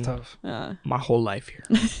 spending That's tough. Yeah. my whole life here.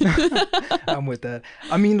 I'm with that.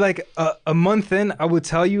 I mean, like a month in, I would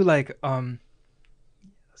tell you like a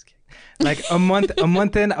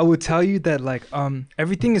month in, I would tell you that like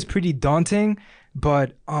everything is pretty daunting,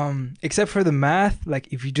 but except for the math,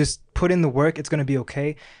 like if you just put in the work, it's gonna be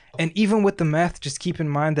okay. And even with the math, just keep in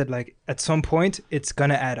mind that like at some point it's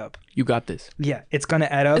gonna add up. You got this. Yeah, it's gonna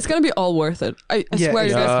add up. It's gonna be all worth it. I Yeah, swear,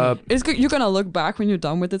 you guys. Yup. You're gonna look back when you're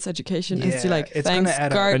done with this education and see Yeah, like, it's thanks gonna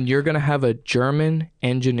add up. God. And you're gonna have a German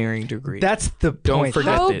engineering degree. That's the Don't point.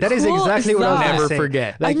 forget How this. That is cool exactly is what I was that? gonna Never say.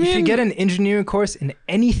 forget. Like, if you mean- get an engineering course in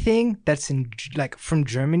anything that's in like from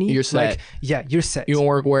Germany, You're set. Like, yeah, you're set. You can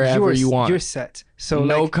work wherever you want. You're set. So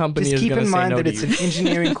No like, company just is keep gonna in say mind no that to it's you. an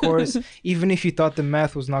engineering course. Even if you thought the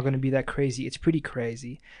math was not going to be that crazy, it's pretty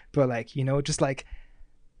crazy. But like, you know, just like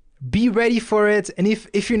be ready for it. And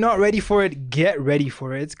if you're not ready for it, get ready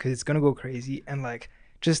for it, because it's going to go crazy. And like,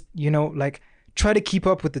 just, you know, like try to keep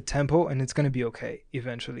up with the tempo, and it's going to be okay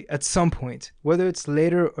eventually at some point, whether it's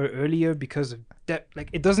later or earlier, because of that. Like,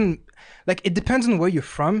 it doesn't, like, it depends on where you're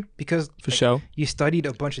from, because For like, sure. you studied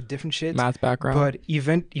a bunch of different shit. Math background. But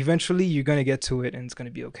eventually you're going to get to it, and it's going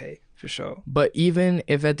to be okay for sure. But even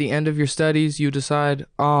if at the end of your studies you decide,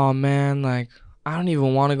 oh man, like I don't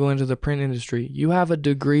even want to go into the print industry, you have a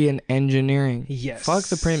degree in engineering. Yes. Fuck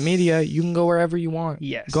the print media. You can go wherever you want.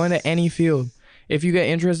 Yes. Go into any field. If you get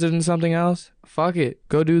interested in something else, fuck it.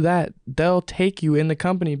 Go do that. They'll take you in the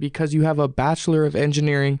company because you have a Bachelor of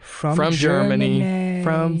Engineering from Germany.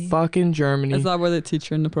 From fucking Germany. Is that where they teach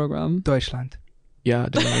you in the program? Deutschland. Yeah,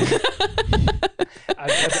 dude.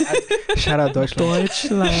 Shout out Deutschland.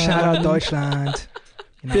 Deutschland. Shout out Deutschland.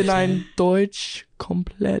 You know what Bin I'm ein Deutsch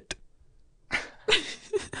komplett.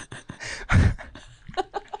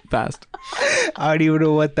 Fast. saying? I don't even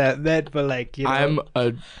know what that meant, but like, you know. I'm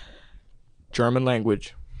a German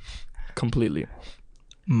language. Completely.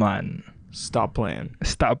 Man, Stop playing.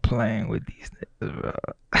 stop playing with these things, bro.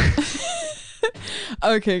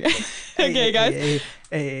 Okay. Okay, guys.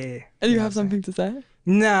 Hey. And you have something to say?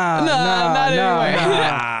 Nah, not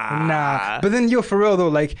anymore. nah. But then, yo, for real though,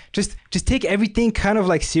 like, just take everything kind of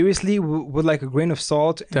like seriously with like a grain of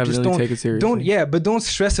salt. And Definitely just don't take it seriously. but don't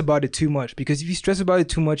stress about it too much, because if you stress about it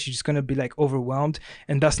too much, you're just gonna be like overwhelmed,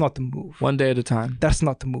 and that's not the move. One day at a time. That's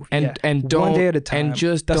not the move. And yeah. and don't One day at a time. and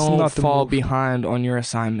just That's don't not the fall move. behind on your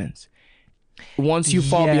assignments. Once you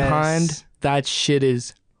fall Yes. behind, that shit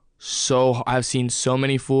is so. I've seen so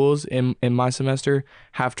many fools in my semester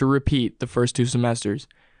have to repeat the first 2 semesters,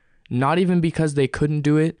 not even because they couldn't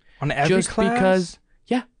do it, On every just class? because.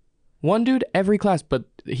 Yeah, one dude every class, but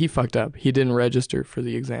he fucked up. He didn't register for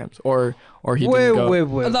the exams, or he didn't go.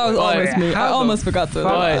 Wait. That was almost me. I How the almost forgot to.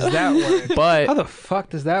 fuck does that work? But How the fuck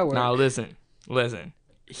does that work? now listen.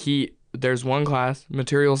 There's one class,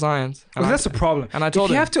 material science. Well, that's the problem. and I told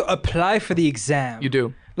if you him- have to apply for the exam, You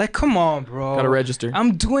do. like, come on, bro. Gotta register.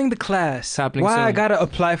 I'm doing the class. It's happening Why I soon. gotta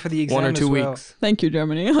apply for the exam? 1 or 2 as well? weeks. Thank you,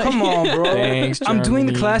 Germany. Like, Come on, bro. Thanks, I'm doing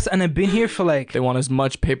the Germany. class, and I've been here for like. They want as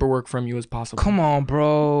much paperwork from you as possible. Come on,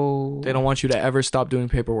 bro. They don't want you to ever stop doing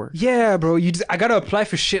paperwork. Yeah, bro. I gotta apply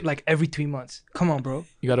for shit like every 3 months. Come on, bro.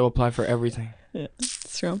 You got to apply for everything. Yeah,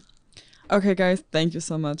 it's true. Okay, guys, thank you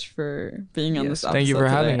so much for being on Yes. this episode. Thank you for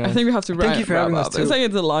today. having us. I think we have to Thank wrap, you for wrap having us up. too. It's like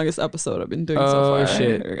it's the longest episode I've been doing so Oh, far.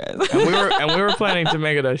 shit. Here, guys. And we were planning to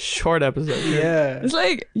make it a short episode. Yeah. It's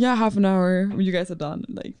like, yeah, half an hour. You guys are done.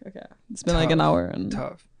 Like, okay. It's been like an Tough. hour and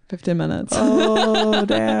Tough. 15 minutes. Oh,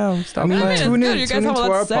 damn. Stop I mean, playing. it's tune good. in, You guys tune have a into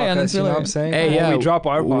lot our to say, and podcast. it's You know really- what I'm saying? Hey, When yeah, we drop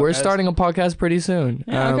our podcast. We're starting a podcast pretty soon.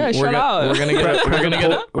 Yeah, okay, shout out. We're gonna get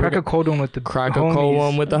Crack we're a cold one with the crack a homies. cold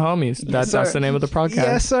one with the homies. That's sir. the name of the podcast.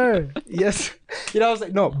 Yes, sir. Yes. You know, I was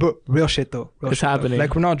like, no, but real shit though. Real It's shit, though. happening.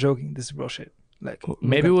 Like, we're not joking. This is real shit. Like,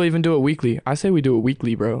 Maybe we'll even do it weekly. I say we do it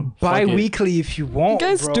weekly, bro. Fuck it. bi-weekly if you want, You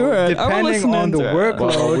guys bro. do it. I will Depending listen on the into it.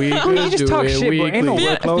 workload. Well, we I mean, you could just do talk it shit, bro. Ain't no weekly.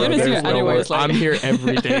 Yeah, workload. you There's see it no anyways, work. like- I'm here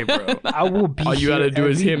every day, bro. I will be All you gotta here do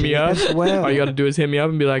is every hit me day up. as well. All you gotta do is hit me up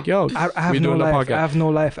and be like, yo, I have we no doing the life. podcast. I have no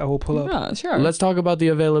life. I will pull up. Yeah, sure. let's talk about the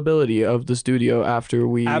availability of the studio after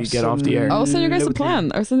we get off the air. I'll send you guys a Absolutely.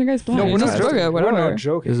 plan. I'll send you guys a plan. No, we're Just not book joking. it, We're whatever. not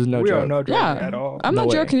joking. This is no we are joke. not joking Yeah, at all. I'm No not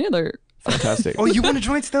way. joking either. Fantastic. Oh, you want to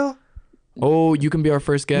join still? Oh, you can be our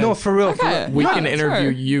first guest. No, for real. Okay. we Yeah, can interview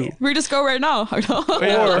sure. you. We just go right now.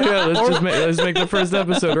 Yeah, let's make the first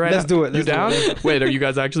episode right Let's now. do it. You Let's do down? it. Wait, are you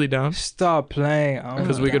guys actually down? Stop playing.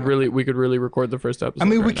 Because we could really record the first episode. I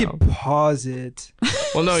mean, we right could now. pause it.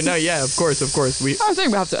 Well, no, yeah, of course. We I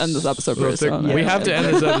think we have to end this episode pretty soon. we have to end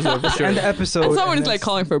this episode for sure. End the episode. Someone and is like then-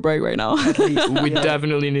 calling for a break right now. At least. We Yeah.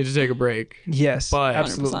 definitely need to take a break. Yes, But-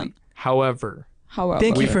 absolutely. However, However,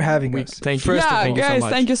 Thank you for having we us. thank you. First of yeah, all, thank you so guys,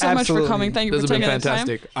 much. thank you so much Absolutely. for coming. Thank you This for has been taking the time.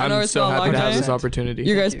 fantastic. I know I'm it's so been a happy long to have day. this opportunity.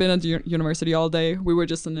 You guys you. been at the university all day. We were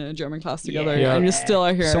just in a German class together, Yeah. and you still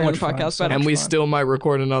are here So on the much fun, podcast. so but And we fun. still might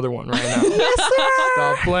record another one right now. Yes, sir.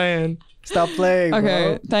 Stop playing. Stop playing. okay,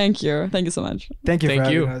 Bro. thank you so much. Thank you Thank for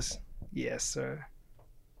having you. us. Yes, sir.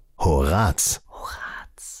 Horaz.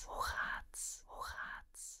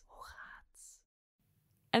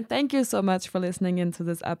 And thank you so much for listening into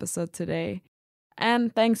this episode today.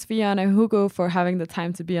 And thanks, Fiona and Hugo, for having the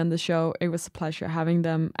time to be on the show. It was a pleasure having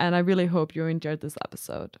them, and I really hope you enjoyed this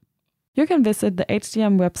episode. You can visit the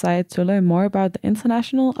HDM website to learn more about the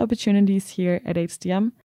international opportunities here at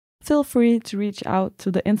HDM. Feel free to reach out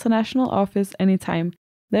to the international office anytime.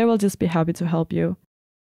 They will just be happy to help you.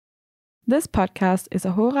 This podcast is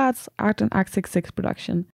a Horaz Art and Act 66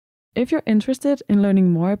 production. If you're interested in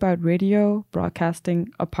learning more about radio,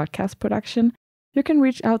 broadcasting, or podcast production, you can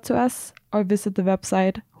reach out to us or visit the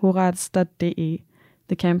website horaz.de,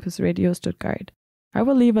 the campus radio Stuttgart. I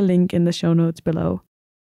will leave a link in the show notes below.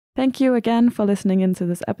 Thank you again for listening into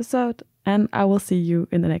this episode, and I will see you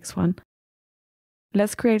in the next one.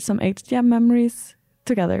 Let's create some HDM memories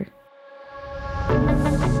together.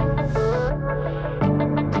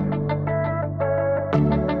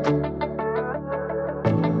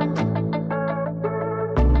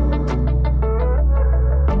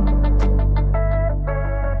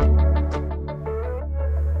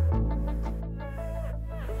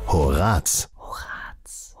 Horaz.